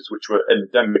performances, which were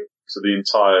endemic to the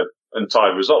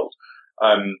entire result.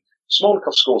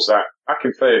 Smolnikov scores that.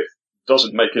 Akinfeev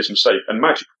doesn't make his mistake, and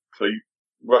magically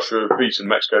Russia have beaten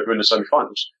Mexico in the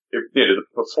semi-finals. The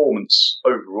performance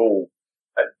overall,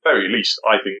 at very least,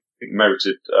 I think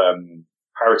merited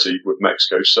parity with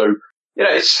Mexico. So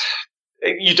it's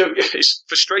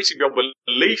frustrating beyond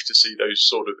belief to see those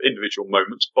sort of individual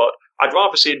moments, but I'd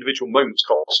rather see individual moments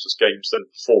cost us games than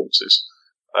performances.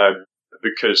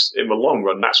 Because in the long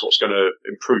run, that's what's going to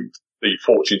improve the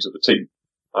fortunes of the team.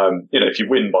 If you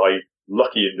win by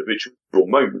lucky individual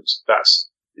moments,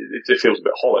 it feels a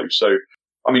bit hollow. So,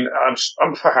 I mean,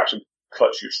 I'm perhaps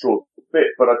clutching at straw a bit,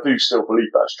 but I do still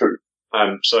believe that's true.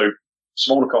 So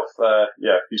Smolnikov,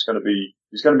 he's going to be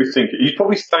He's going to be thinking. He's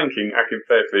probably thanking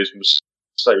Akinfeev for his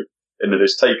mistake, and that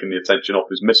it's taken the attention off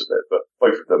his miss a bit. But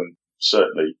both of them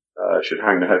certainly should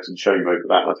hang their heads in shame over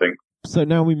that, I think. So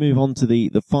now we move on to the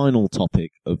final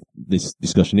topic of this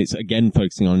discussion. It's again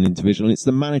focusing on an individual, and it's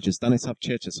the manager, Stanislav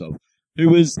Cherchesov,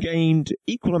 who has gained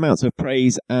equal amounts of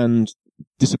praise and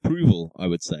disapproval, I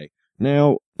would say.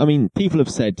 Now, I mean, people have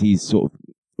said he's sort of,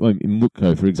 well,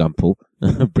 Mutko, for example,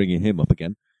 bringing him up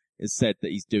again, has said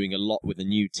that he's doing a lot with a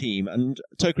new team, and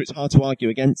Toker, it's hard to argue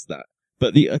against that.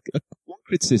 But the one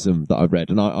criticism that I've read,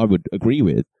 and I would agree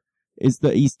with, is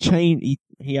that he's changed.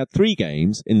 He had 3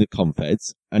 games in the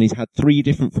Confeds, and he's had 3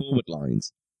 different forward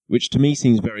lines, which to me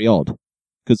seems very odd.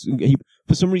 Because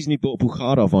for some reason he brought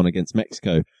Bukharov on against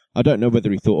Mexico. I don't know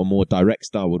whether he thought a more direct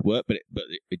style would work, but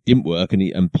it didn't work,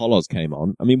 and Polos came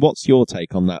on. I mean, what's your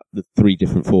take on that? The 3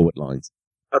 different forward lines.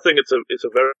 I think it's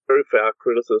a very, very fair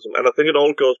criticism, and I think it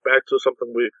all goes back to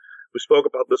something we spoke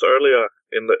about this earlier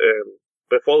in the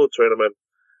before the tournament,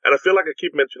 and I feel like I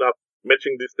keep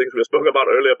mentioning these things we spoke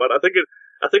about earlier, but I think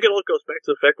it all goes back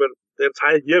to the fact that the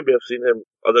entire year we have seen him,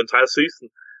 or the entire season,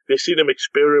 we've seen him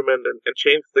experiment and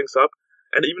change things up,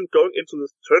 and even going into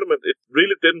this tournament, it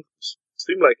really didn't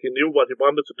seem like he knew what he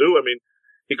wanted to do. I mean,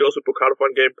 he goes to Bukharov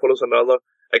one game, Polos another.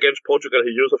 Against Portugal,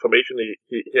 he used a formation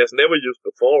he has never used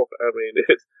before. I mean,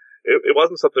 it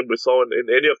wasn't something we saw in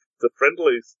any of the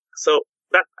friendlies. So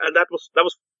that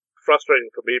was frustrating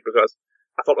for me, because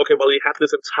I thought, okay, well, he had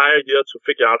this entire year to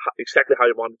figure out exactly how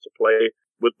he wanted to play,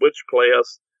 with which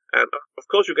players, and of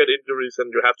course you get injuries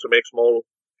and you have to make small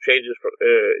changes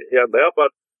here and there,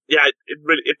 but yeah,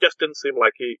 it just didn't seem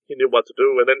like he knew what to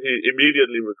do, and then he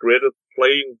immediately regretted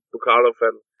playing Bukharov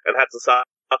and had to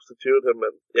substitute him,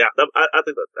 and yeah, I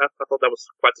thought that was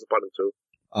quite disappointing too.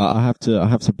 I have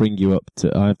to bring you up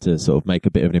to. I have to sort of make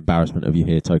a bit of an embarrassment of you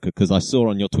here, Toker, because I saw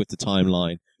on your Twitter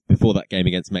timeline before that game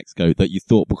against Mexico that you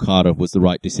thought Bukharov was the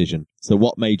right decision. So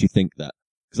what made you think that?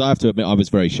 Because I have to admit I was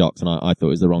very shocked, and I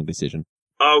thought it was the wrong decision.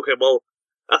 Oh, okay, well,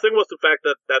 I think it was the fact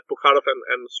that Bukharov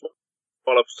and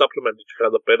Smolov supplement each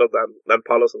other better than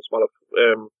Polos and Smolov,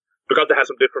 because they have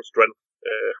some different strength.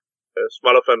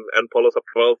 Smolov and Polos are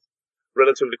both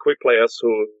relatively quick players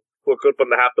who are good when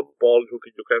they have the ball, you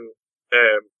can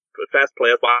fast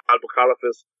players, while Bukharov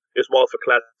is more of a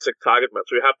classic target man.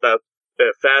 So you have that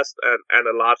fast and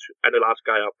a large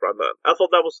guy up front. I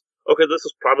thought that was okay. This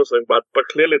is promising, but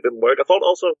clearly it didn't work. I thought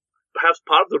also perhaps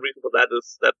part of the reason for that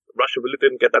is that Russia really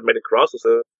didn't get that many crosses.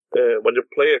 When you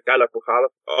play a guy like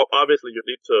Bukharov, obviously you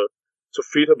need to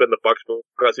feed him in the box,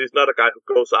 because he's not a guy who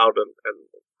goes out and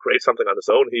creates something on his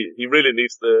own. He really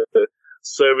needs the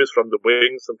service from the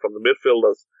wings and from the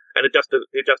midfielders, and he just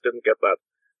didn't get that.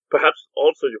 Perhaps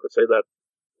also you could say that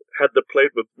had they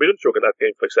played with Milenchuk in that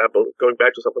game, for example, going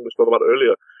back to something we spoke about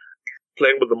earlier,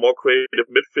 playing with a more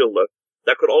creative midfielder,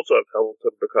 that could also have helped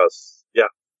him, because, yeah,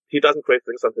 he doesn't create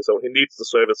things on his own. He needs the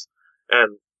service,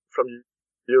 and from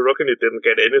Eurokin he didn't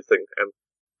get anything,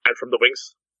 and from the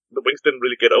wings didn't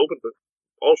really get open, but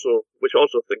also, which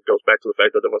also I think goes back to the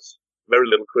fact that there was very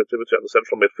little creativity on the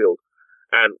central midfield,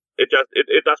 and it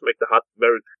does make the heart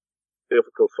very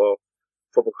difficult for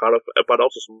Bukharov, but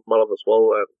also Smolov as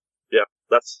well, and yeah,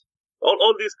 that's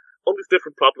all these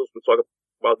different problems we talk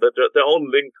about. They're all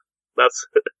linked. That's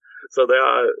so there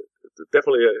are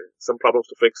definitely some problems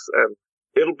to fix, and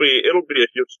it'll be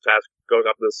a huge task coming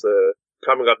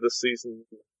up this season.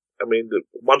 I mean,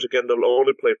 once again, they'll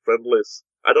only play friendlies.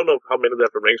 I don't know how many they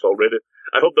have arranged already.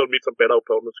 I hope they'll meet some better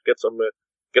opponents, get some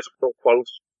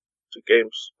quality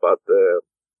games. But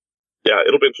yeah,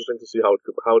 it'll be interesting to see how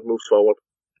it moves forward.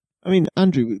 I mean,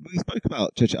 Andrew, we spoke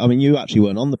about Church. I mean, you actually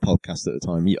weren't on the podcast at the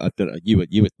time. I don't know, you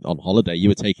were on holiday. You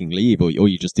were taking leave, or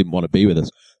you just didn't want to be with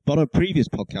us. But on a previous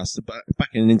podcast, back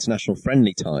in an international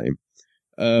friendly time,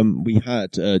 we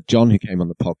had John who came on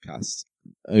the podcast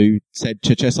who said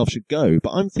Cherchesov should go.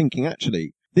 But I'm thinking,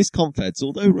 actually, this Confeds,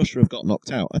 although Russia have got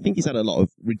knocked out, I think he's had a lot of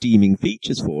redeeming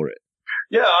features for it.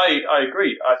 Yeah, I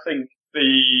agree. I think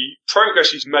the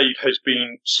progress he's made has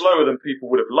been slower than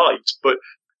people would have liked, but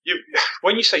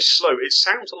when you say slow, it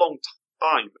sounds a long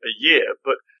time, a year,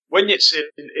 but when it's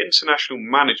in international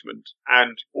management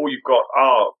and all you've got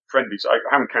are friendlies, I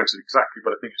haven't counted exactly,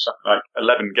 but I think it's something like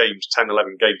 11 games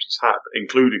he's had,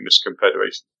 including this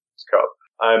Confederations Cup.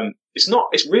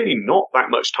 It's really not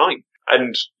that much time.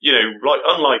 And, you know,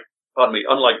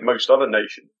 unlike most other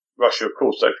nations, Russia, of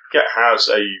course, don't forget, has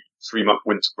a 3-month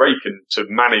winter break, and to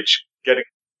manage getting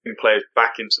players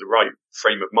back into the right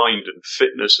frame of mind and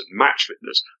fitness and match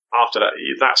fitness after that,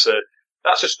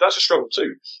 that's a struggle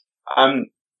too.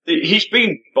 He's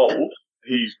been bold.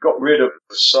 He's got rid of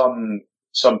some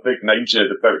big names,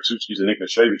 the Berezutskis and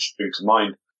Ignashevich spring to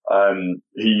mind.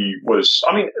 He was,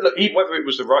 I mean, look, whether it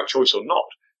was the right choice or not,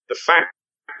 the fact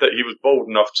that he was bold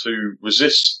enough to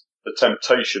resist the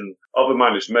temptation other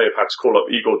managers may have had to call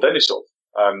up Igor Denisov,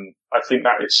 I think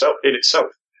that in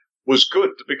itself was good,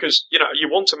 because, you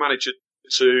want a manager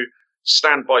to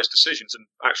stand by his decisions and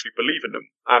actually believe in them.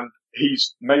 And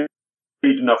he's made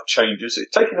enough changes.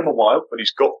 It's taken him a while, but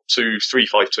he's got to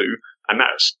 3-5-2, and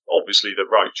that's obviously the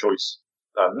right choice.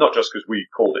 Not just because we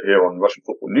called it here on Russian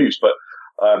Football News, but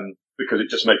because it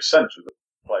just makes sense with the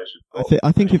players who've got.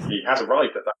 I think if he has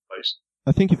arrived at that place.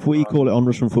 I think if we call it on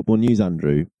Russian Football News,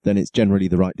 Andrew, then it's generally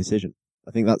the right decision.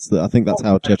 I think that's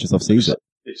how Cherchesov sees it.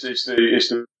 It's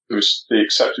the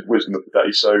accepted wisdom of the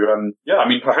day. So yeah, I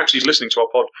mean, perhaps he's listening to our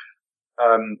pod,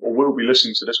 or will be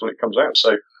listening to this when it comes out.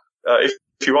 So if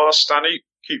you are, Stanley,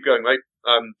 keep going, mate.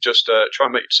 Just try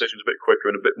and make decisions a bit quicker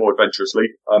and a bit more adventurously.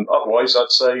 Otherwise, I'd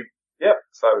say, yeah,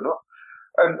 fair enough.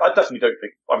 And I definitely don't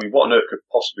think, I mean, what on earth could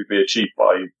possibly be achieved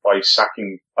by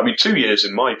sacking, I mean, 2 years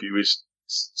in my view is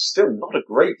still not a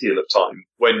great deal of time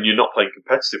when you're not playing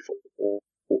competitive football,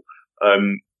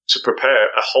 to prepare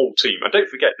a whole team. And don't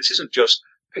forget, this isn't just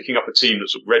picking up a team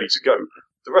that's ready to go.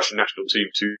 The Russian national team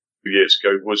 2 years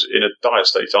ago was in a dire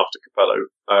state after Capello,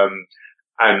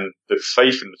 and the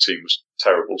faith in the team was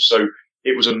terrible. So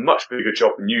it was a much bigger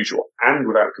job than usual, and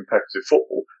without competitive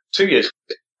football. 2 years,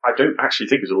 I don't actually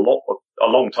think is a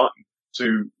long time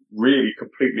to really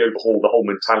completely overhaul the whole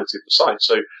mentality of the side.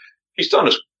 So he's done,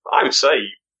 as I would say,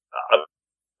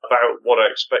 about what I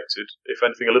expected, if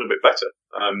anything, a little bit better.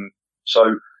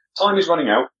 So time is running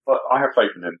out, but I have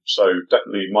faith in him. So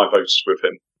definitely my vote's with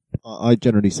him. I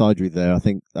generally side with you there. I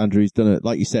think Andrew's done it,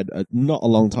 like you said, not a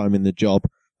long time in the job.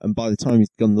 And by the time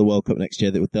he's done the World Cup next year,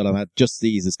 they'll have had just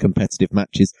these as competitive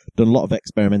matches, done a lot of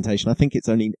experimentation. I think it's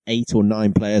only 8 or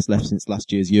 9 players left since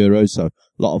last year's Euros, so a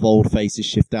lot of old faces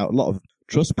shift out, a lot of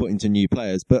trust put into new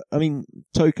players. But, I mean,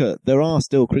 Toka, there are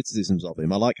still criticisms of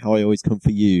him. I like how I always come for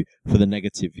you for the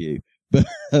negative view. But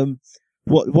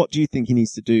what do you think he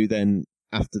needs to do then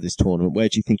after this tournament? Where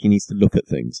do you think he needs to look at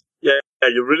things? Yeah,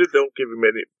 you really don't give me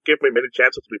many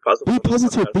chances to be positive.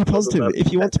 Be positive.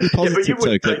 If you want to be positive,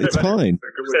 Toka, it's fine.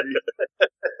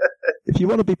 If you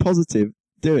want to be positive,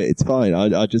 do it. It's fine.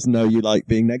 I just know you like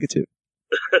being negative.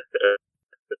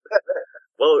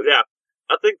 Well, yeah.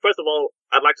 I think, first of all,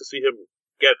 I'd like to see him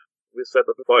get, we said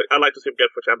that before, I'd like to see him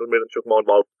get, for example, Miranchuk more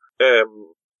involved.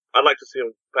 I'd like to see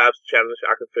him perhaps challenge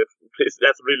Akinfeev.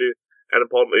 That's really an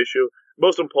important issue.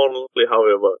 Most importantly,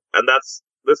 however, and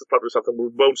this is probably something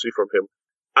we won't see from him,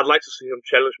 I'd like to see him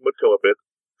challenge Mutko a bit.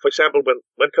 For example, when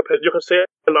Capello, you can say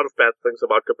a lot of bad things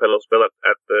about Capello's spell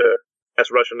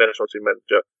as Russian national team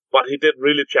manager, but he did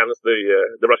really challenge the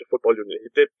Russian Football Union.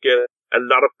 He did get a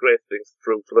lot of great things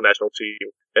through for the national team.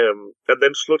 And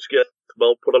then Slutsky as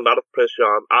well put a lot of pressure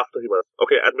on after the Euro,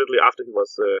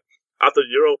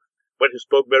 when he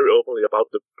spoke very openly about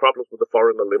the problems with the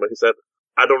foreigner limit. He said,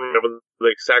 I don't remember the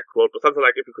exact quote, but something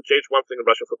like, if he could change one thing in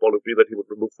Russian football, it would be that he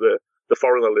would remove the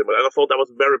foreigner limit. And I thought that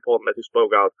was very important that he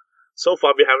spoke out. So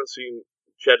far, we haven't seen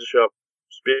Cherchesov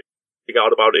speak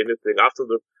out about anything. After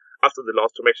the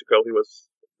loss to Mexico, he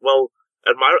was, well,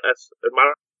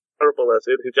 admirable as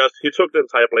it. He took the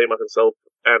entire blame on himself,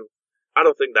 and I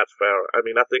don't think that's fair. I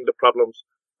mean, I think the problems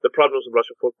in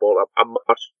Russian football are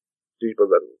much deeper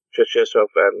than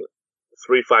Cherchesov and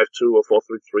 3-5-2 or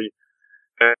 4-3-3.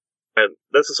 And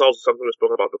this is also something we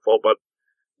spoke about before, but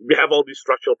we have all these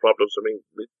structural problems. I mean,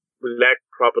 we lack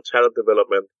proper talent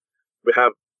development. We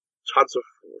have tons of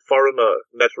foreigner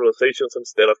naturalizations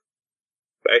instead of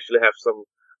actually have some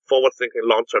forward-thinking,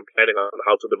 long-term planning on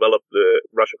how to develop the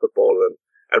Russian football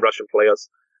and Russian players.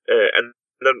 And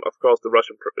then, of course, the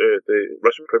Russian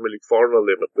Premier League foreigner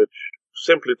limit, which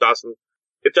simply doesn't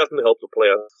help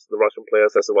the Russian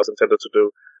players as it was intended to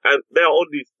do. And there are all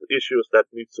these issues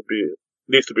that needs to be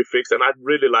fixed. And I'd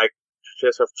really like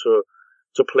Cherchesov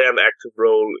to play an active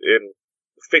role in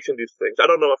fixing these things. I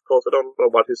don't know, of course, I don't know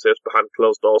what he says behind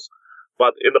closed doors,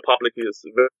 but in the public he is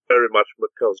very, very much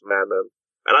Mutko's man,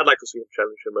 and I'd like to see him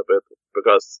challenge him a bit,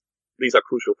 because these are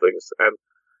crucial things. And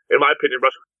in my opinion,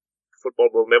 Russian football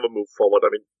will never move forward.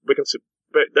 I mean, we can see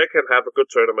they can have a good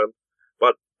tournament,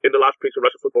 but in the large picture,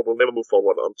 Russian football will never move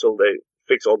forward until they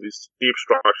fix all these deep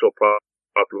structural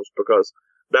problems, because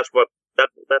that's what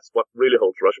really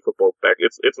holds Russian football back.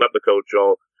 It's not the coach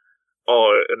or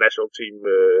a national team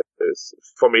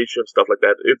formation, stuff like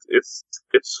that. It's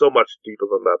so much deeper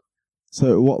than that.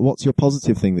 So what's your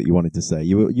positive thing that you wanted to say?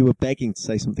 You were begging to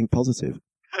say something positive.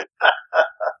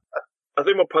 I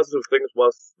think my positive thing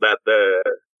was that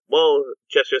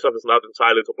Cherchesov is not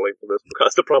entirely to blame for this,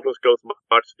 because the problems goes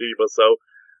much deeper. So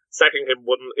sacking him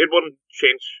wouldn't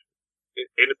change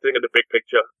anything in the big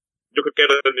picture. You could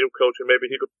get a new coach and maybe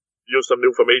he could use some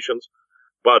new formations,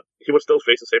 but he would still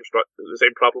face the same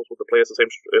problems with the players, the same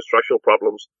structural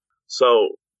problems.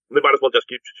 So they might as well just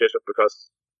keep Chichester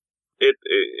because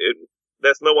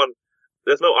there's no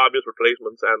obvious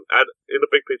replacements, and in the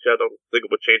big picture, I don't think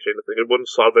it would change anything. It wouldn't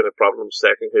solve any problems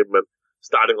sacking him and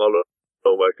starting all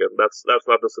over again. That's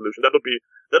not the solution. That would be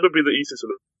the easy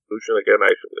solution again.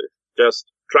 Actually, just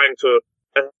trying to,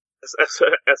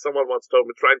 as someone once told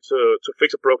me, trying to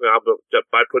fix a broken arm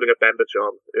by putting a bandage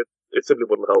on. It simply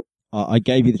wouldn't help. I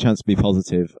gave you the chance to be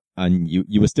positive, and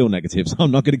you were still negative, so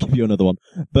I'm not going to give you another one.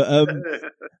 But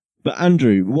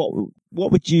Andrew,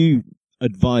 what would you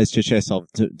advise Cherchesov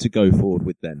to go forward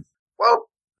with then? Well,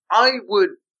 I would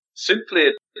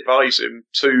simply advise him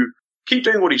to keep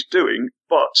doing what he's doing,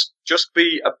 but just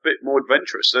be a bit more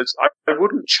adventurous. I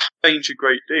wouldn't change a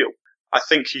great deal. I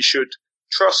think he should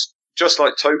trust, just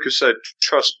like Toka said,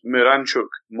 trust Miranchuk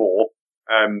more.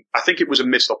 I think it was a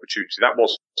missed opportunity. That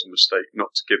was a mistake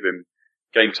not to give him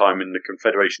game time in the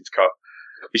Confederations Cup.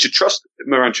 He should trust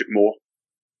Miranchuk more.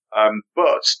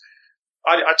 But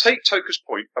I take Toka's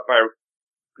point about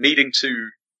needing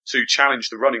to challenge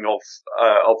the running of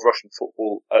Russian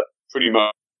football at pretty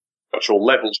much all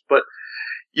levels. But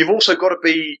you've also got to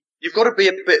be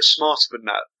a bit smarter than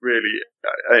that, really,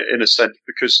 in a sense,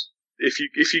 because if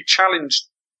you challenge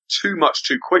too much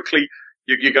too quickly,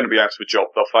 you're going to be out of a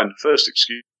job. They'll find the first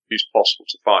excuse possible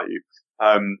to fire you.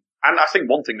 And I think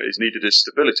one thing that is needed is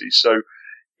stability. So,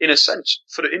 in a sense,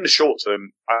 in the short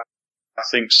term, I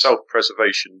think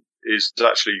self-preservation is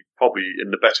actually probably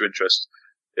in the better interest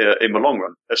in the long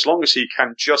run. As long as he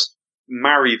can just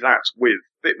marry that with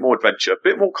a bit more adventure, a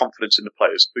bit more confidence in the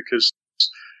players, because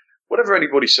whatever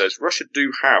anybody says, Russia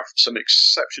do have some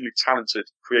exceptionally talented,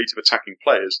 creative attacking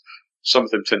players. Some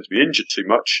of them tend to be injured too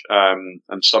much,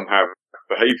 and some have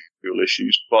behavioural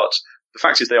issues, but the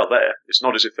fact is they are there. It's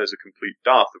not as if there's a complete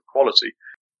dearth of quality.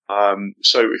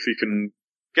 So if you can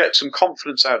get some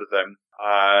confidence out of them,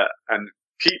 and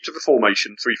keep to the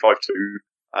formation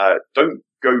 3-5-2, don't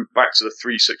go back to the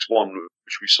 3-6-1,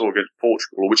 which we saw against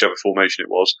Portugal, or whichever formation it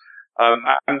was,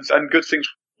 and good things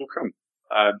will come.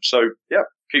 So yeah,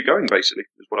 keep going, basically,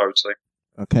 is what I would say.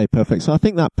 Okay, perfect. So I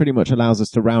think that pretty much allows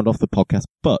us to round off the podcast,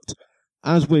 but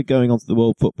as we're going on to the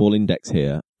World Football Index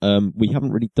here, we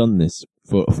haven't really done this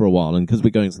for a while, and because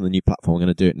we're going to the new platform, I'm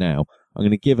going to do it now. I'm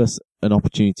going to give us an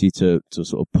opportunity to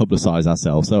sort of publicise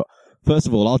ourselves. So first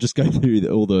of all, I'll just go through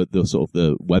all the sort of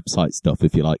the website stuff,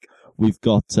 if you like. We've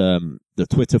got the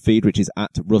Twitter feed, which is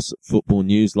at Russ Football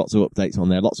News. Lots of updates on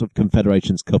there. Lots of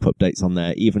Confederations Cup updates on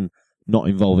there, even not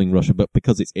involving Russia, but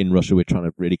because it's in Russia, we're trying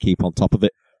to really keep on top of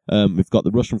it. We've got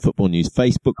the Russian Football News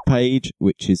Facebook page,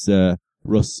 which is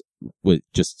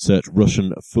just search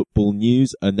Russian Football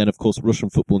News, and then of course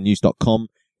RussianFootballNews.com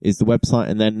is the website,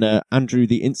 and then Andrew,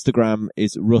 the Instagram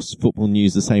is Russ Football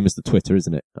News, the same as the Twitter,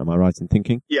 isn't it? Am I right in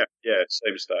thinking? Yeah,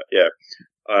 same as that. Yeah,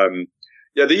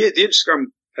 the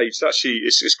Instagram page actually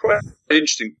it's quite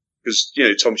interesting because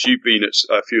Thomas, you've been at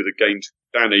a few of the games.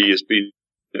 Danny has been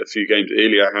at a few games.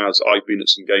 Ilya has. I've been at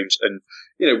some games, and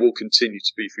we'll continue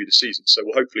to be through the season. So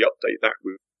we'll hopefully update that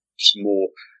with some more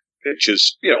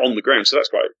pictures, on the ground. So that's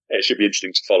it should be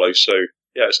interesting to follow. So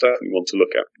yeah, it's definitely one to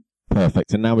look at.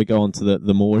 Perfect. And now we go on to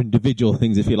the more individual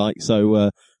things, if you like. So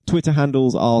Twitter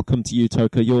handles, I'll come to you,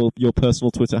 Toka. Your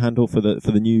personal Twitter handle for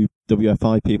the new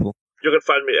WFI people. You can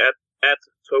find me at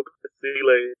Toka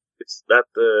Thiele. It's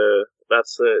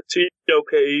that's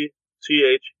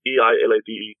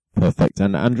TOKETHEILADE. Perfect.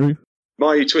 And Andrew?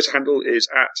 My Twitter handle is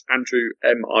at Andrew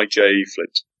MIJ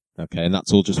Flint. Okay, and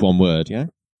that's all just one word, yeah?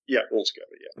 Yeah, all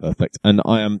together, yeah. Perfect. And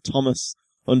I am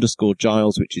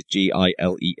Thomas_Giles, which is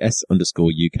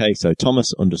GILES_UK. So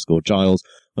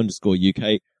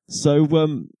Thomas_Giles_UK. So,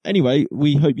 anyway,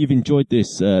 we hope you've enjoyed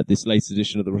this latest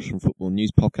edition of the Russian Football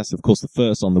News podcast. Of course, the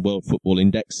first on the World Football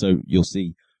Index. So you'll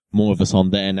see more of us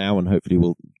on there now, and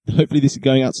hopefully this is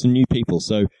going out to some new people.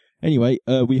 So anyway,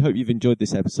 we hope you've enjoyed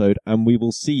this episode, and we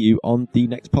will see you on the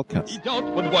next podcast. Идет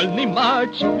футбольный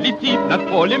матч, летит над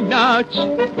полем мяч.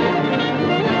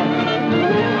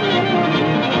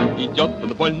 Идет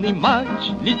футбольный матч,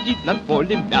 летит над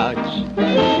полем мяч.